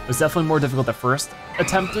 It was definitely more difficult the first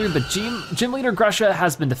attempt through, but Gym Leader Grusha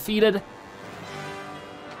has been defeated.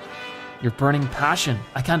 Your burning passion,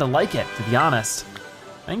 I kinda like it, to be honest.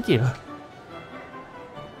 Thank you.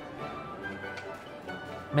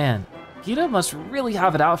 Man, Gita must really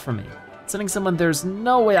have it out for me. Sending someone there's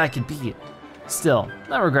no way I could beat. Still,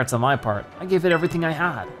 no regrets on my part. I gave it everything I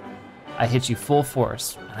had. I hit you full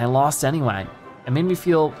force, and I lost anyway. It made me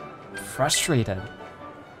feel frustrated.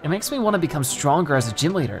 It makes me want to become stronger as a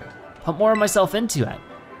gym leader, put more of myself into it.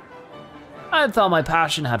 I had thought my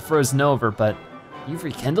passion had frozen over, but you've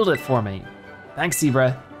rekindled it for me. Thanks,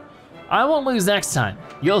 Zebra. I won't lose next time,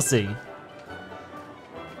 you'll see.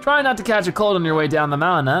 Try not to catch a cold on your way down the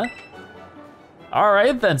mountain, huh? All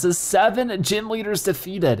right then, so 7 gym leaders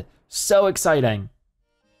defeated. So exciting.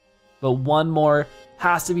 But one more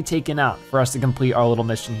has to be taken out for us to complete our little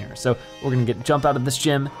mission here. So we're gonna jump out of this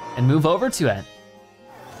gym and move over to it.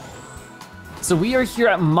 So we are here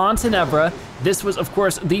at Montenevra. This was, of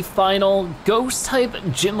course, the final ghost type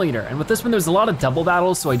gym leader. And with this one, there's a lot of double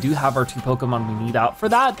battles, so I do have our 2 Pokemon we need out for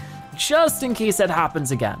that, just in case that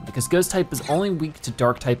happens again, because ghost type is only weak to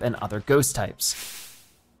dark type and other ghost types.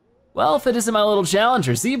 Well, if it isn't my little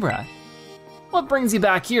challenger, Zebra. What brings you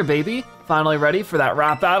back here, baby? Finally ready for that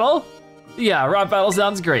rap battle? Yeah, rap battle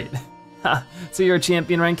sounds great. So you're a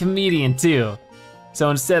champion rank comedian too.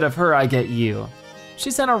 So instead of her, I get you. She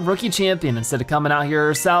sent a rookie champion instead of coming out here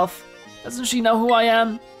herself. Doesn't she know who I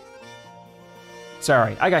am?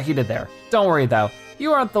 Sorry, I got heated there. Don't worry though,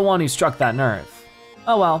 you aren't the one who struck that nerve.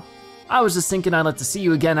 Oh well, I was just thinking I'd like to see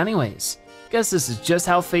you again anyways. Guess this is just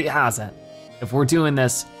how fate has it. If we're doing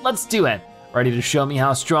this, let's do it. Ready to show me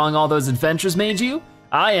how strong all those adventures made you?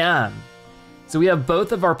 I am. So we have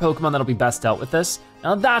both of our Pokemon that'll be best dealt with this.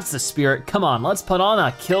 Now that's the spirit. Come on, let's put on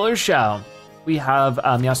a killer show. We have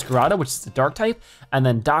Meowscarada, which is the dark type, and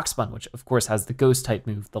then Darkspun, which of course has the ghost type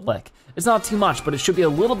move, the Lick. It's not too much, but it should be a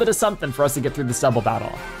little bit of something for us to get through this double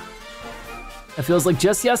battle. It feels like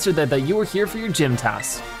just yesterday that you were here for your gym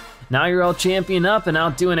task. Now you're all champion up and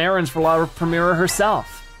out doing errands for La Primera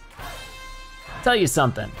herself. Tell you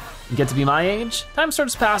something, you get to be my age, time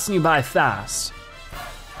starts passing you by fast.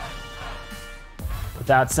 But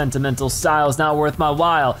that sentimental style's not worth my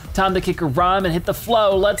while. Time to kick a rhyme and hit the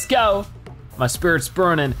flow, let's go. My spirit's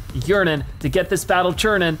burning, yearning to get this battle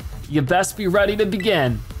churning. You best be ready to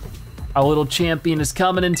begin. Our little champion is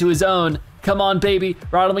coming into his own. Come on, baby,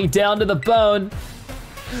 rattle me down to the bone.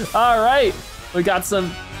 All right, we got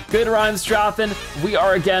some good rhymes dropping. We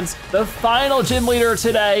are against the final gym leader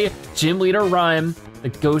today, Gym Leader Rhyme, the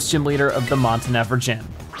ghost gym leader of the Montenevra Gym.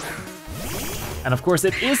 And of course,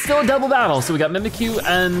 it is still a double battle, so we got Mimikyu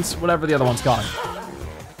and whatever the other one's called.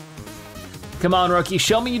 Come on, rookie,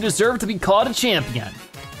 show me you deserve to be called a champion.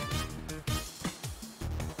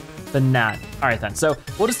 The Gnat. All right then, so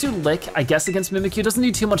we'll just do Lick, I guess, against Mimikyu. Doesn't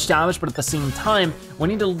do too much damage, but at the same time, we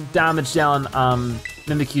need to damage down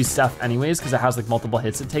Mimikyu's stuff anyways, because it has like multiple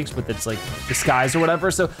hits it takes with its like disguise or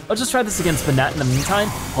whatever. So let's just try this against Banette in the meantime.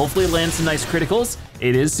 Hopefully it lands some nice criticals.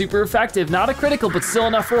 It is super effective, not a critical, but still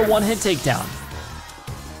enough for a 1-hit takedown.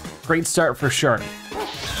 Great start for sure.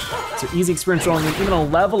 So easy experience rolling and even a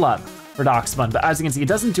level up for Darkspun, but as you can see, it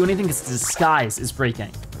doesn't do anything because the disguise is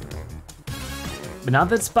breaking. But now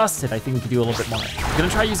that it's busted, I think we can do a little bit more. I'm gonna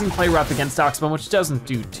try using Play Rough against Darkspun, which doesn't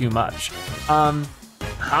do too much.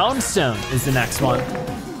 Houndstone is the next one.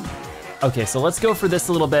 Okay, so let's go for this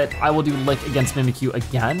a little bit. I will do Lick against Mimikyu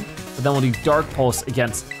again, but then we'll do Dark Pulse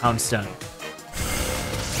against Houndstone.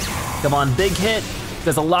 Come on, big hit.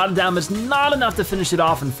 Does a lot of damage, not enough to finish it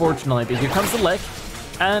off, unfortunately, but here comes the Lick,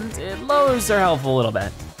 and it lowers their health a little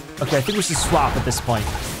bit. Okay, I think we should swap at this point,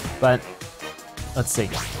 but let's see.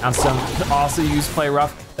 Houndstone could also use Play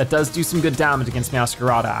Rough. That does do some good damage against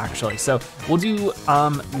Meowscarada, actually. So we'll do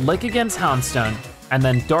Lick against Houndstone, and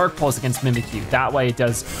then Dark Pulse against Mimikyu. That way it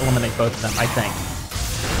does eliminate both of them, I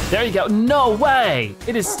think. There you go, no way!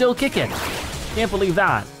 It is still kicking. Can't believe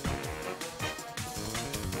that.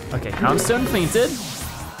 Okay, Houndstone fainted.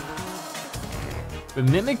 But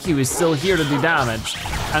Mimikyu is still here to do damage.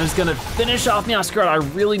 And it's gonna finish off Meowscarada. I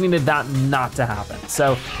really needed that not to happen.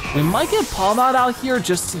 So we might get Palmod out here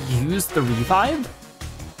just to use the revive.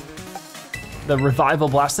 The Revival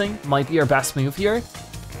Blessing might be our best move here.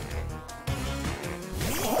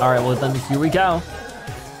 All right, well then here we go.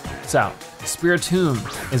 So,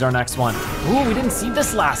 Spiritomb is our next one. Ooh, we didn't see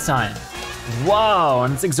this last time. Whoa,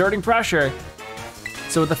 and it's exerting pressure.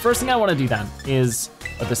 So the first thing I wanna do then is,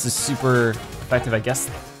 oh, this is super effective, I guess,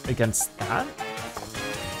 against that.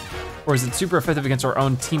 Or is it super effective against our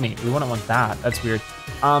own teammate? We wouldn't want that, that's weird.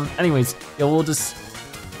 Anyways, yeah, we'll just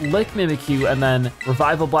lick Mimikyu and then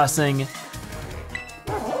Revival Blessing.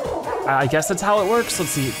 I guess that's how it works.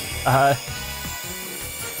 Let's see. And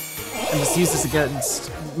just use this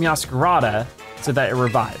against Meowscarada so that it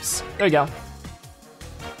revives. There you go.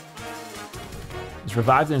 It's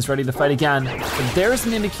revived and it's ready to fight again. But there's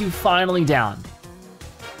Mimikyu finally down.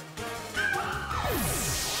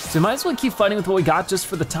 So we might as well keep fighting with what we got just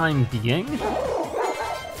for the time being.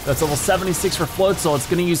 That's level 76 for Floatzel. It's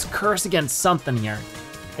gonna use Curse against something here.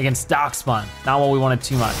 Against Darkspawn. Not what we wanted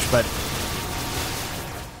too much, but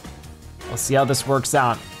we'll see how this works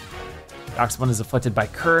out. Darkspawn is afflicted by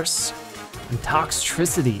Curse and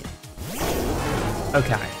Toxtricity.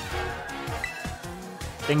 Okay.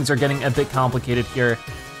 Things are getting a bit complicated here.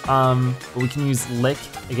 But we can use Lick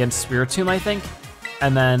against Spiritomb, I think.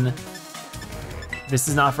 And then this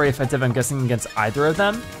is not very effective, I'm guessing, against either of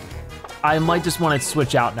them. I might just want to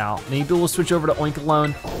switch out now. Maybe we'll switch over to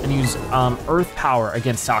Oinkologne and use Earth Power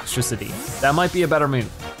against Toxtricity. That might be a better move.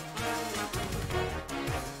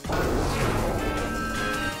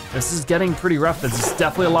 This is getting pretty rough. This is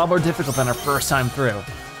definitely a lot more difficult than our first time through.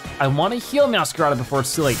 I want to heal Meowscarada before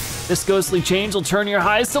it's too late. This ghostly change will turn your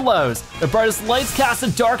highs to lows. The brightest lights cast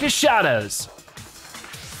the darkest shadows.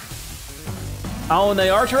 Oh, and they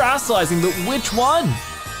are terrestrializing, but which one?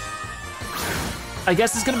 I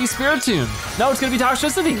guess it's gonna be Spiritomb. No, it's gonna be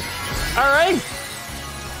Toxtricity. All right.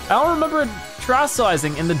 I don't remember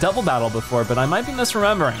terrestrializing in the double battle before, but I might be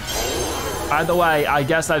misremembering. Either way, I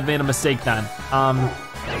guess I've made a mistake then.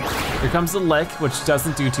 Here comes the Lick, which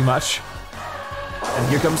doesn't do too much. And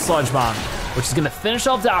here comes Sludge Bomb, which is gonna finish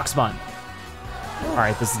off Darkspawn. All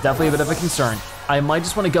right, this is definitely a bit of a concern. I might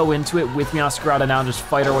just wanna go into it with Meowscarada now and just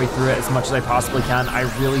fight our way through it as much as I possibly can. I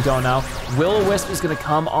really don't know. Will-O-Wisp is gonna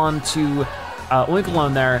come onto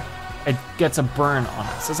Oinkologne there. It gets a burn on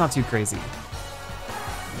us, so it's not too crazy.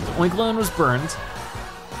 So Oinkologne was burned.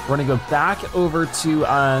 We're gonna go back over to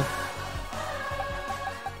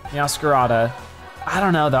Meowscarada. I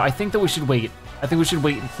don't know though, I think that we should wait. I think we should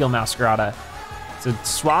wait and heal Meowscarada. So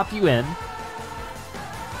swap you in.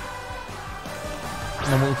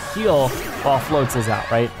 And then we'll heal while Floatzel's out,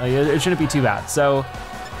 right? It shouldn't be too bad. So,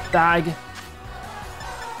 Bag.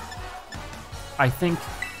 I think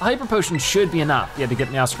a Hyper Potion should be enough, yeah, to get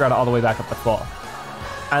Meowscarada all the way back up to full.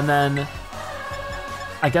 And then,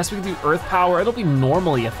 I guess we can do Earth Power. It'll be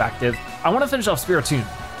normally effective. I wanna finish off Spiritomb.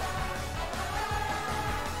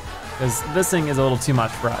 Because this thing is a little too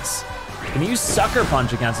much for us. We can use Sucker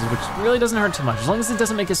Punch against us, which really doesn't hurt too much. As long as it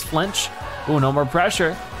doesn't make us flinch. Ooh, no more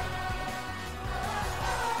pressure.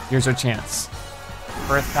 Here's our chance.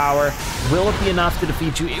 Earth Power, will it be enough to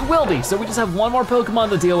defeat you? It will be, so we just have one more Pokemon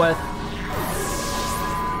to deal with.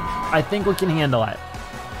 I think we can handle it.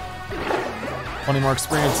 20 more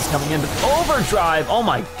experience is coming in, but Overdrive, oh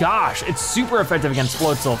my gosh, it's super effective against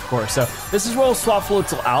Floatzel, of course. So this is where we'll swap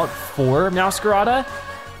Floatzel out for Meowscarada.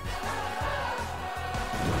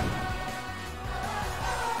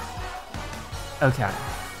 Okay.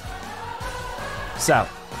 So,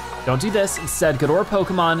 don't do this. Instead, go to our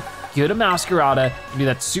Pokemon, go to Meowscarada, and do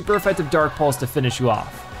that super effective Dark Pulse to finish you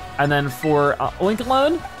off. And then for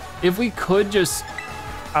Oinkologne, if we could just,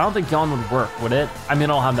 I don't think Yawn would work, would it? I mean,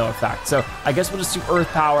 it'll have no effect. So I guess we'll just do Earth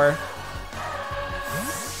Power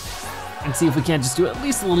and see if we can't just do at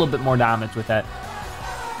least a little bit more damage with it.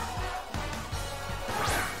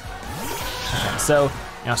 Okay, so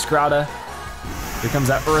Meowscarada, here comes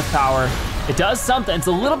that Earth Power. It does something, it's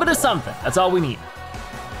a little bit of something. That's all we need.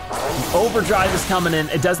 The Overdrive is coming in.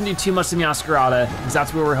 It doesn't do too much to Meowscarada, because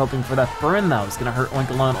that's what we're hoping for. That burn though is gonna hurt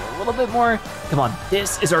Oinkologne a little bit more. Come on,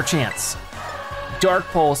 this is our chance. Dark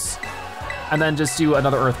Pulse, and then just do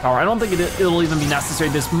another Earth Power. I don't think it'll even be necessary.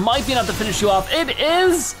 This might be enough to finish you off. It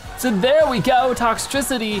is! So there we go,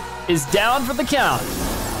 Toxtricity is down for the count.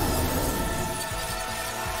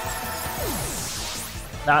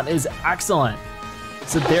 That is excellent.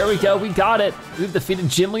 So there we go, we got it. We've defeated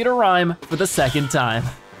Gym Leader Rhyme for the second time.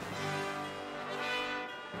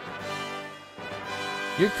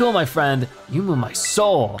 You're cool, my friend. You move my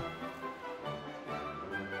soul.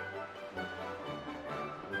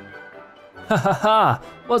 Ha ha ha,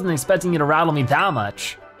 wasn't expecting you to rattle me that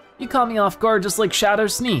much. You caught me off guard just like Shadow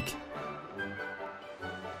Sneak.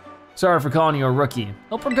 Sorry for calling you a rookie.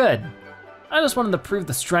 Hope we're good. I just wanted to prove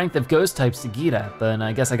the strength of ghost types to Gita, but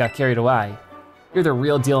I guess I got carried away. You're the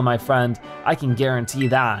real deal, my friend. I can guarantee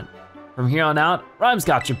that. From here on out, Rhyme's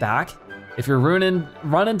got your back. If you're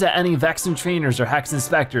run into any Vexen trainers or Hex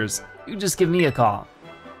inspectors, you just give me a call.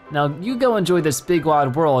 Now you go enjoy this big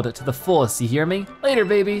wide world to the fullest, you hear me? Later,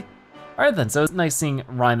 baby. All right then, so it's nice seeing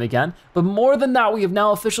Rhyme again, but more than that, we have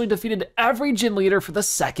now officially defeated every gym leader for the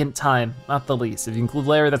second time, not the least. If you include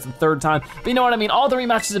Larry, that's the third time, but you know what I mean, all the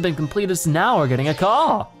rematches have been completed, so now we're getting a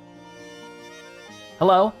call.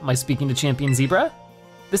 Hello, am I speaking to Champion Zebra?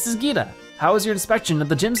 This is Gita. How is your inspection of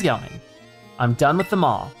the gyms going? I'm done with them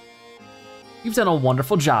all. You've done a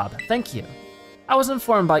wonderful job, thank you. I was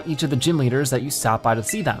informed by each of the gym leaders that you stopped by to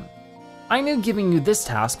see them. I knew giving you this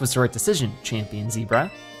task was the right decision, Champion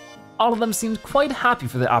Zebra. All of them seemed quite happy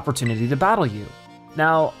for the opportunity to battle you.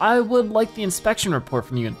 Now, I would like the inspection report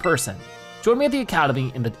from you in person. Join me at the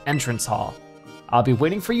academy in the entrance hall. I'll be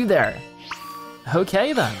waiting for you there.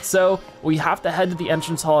 Okay then, so we have to head to the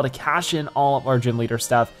entrance hall to cash in all of our gym leader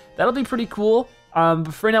stuff. That'll be pretty cool.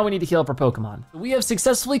 But for now we need to heal up our Pokemon. We have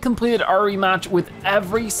successfully completed our rematch with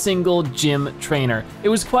every single gym trainer. It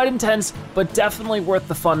was quite intense, but definitely worth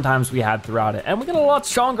the fun times we had throughout it. And we got a lot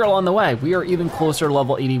stronger along the way. We are even closer to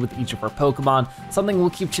level 80 with each of our Pokemon, something we'll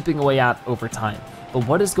keep chipping away at over time. But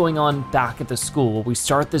what is going on back at the school? Will we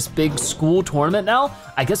start this big school tournament now?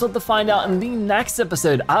 I guess we'll have to find out in the next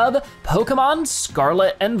episode of Pokemon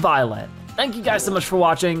Scarlet and Violet. Thank you guys so much for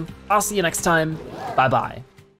watching. I'll see you next time. Bye-bye.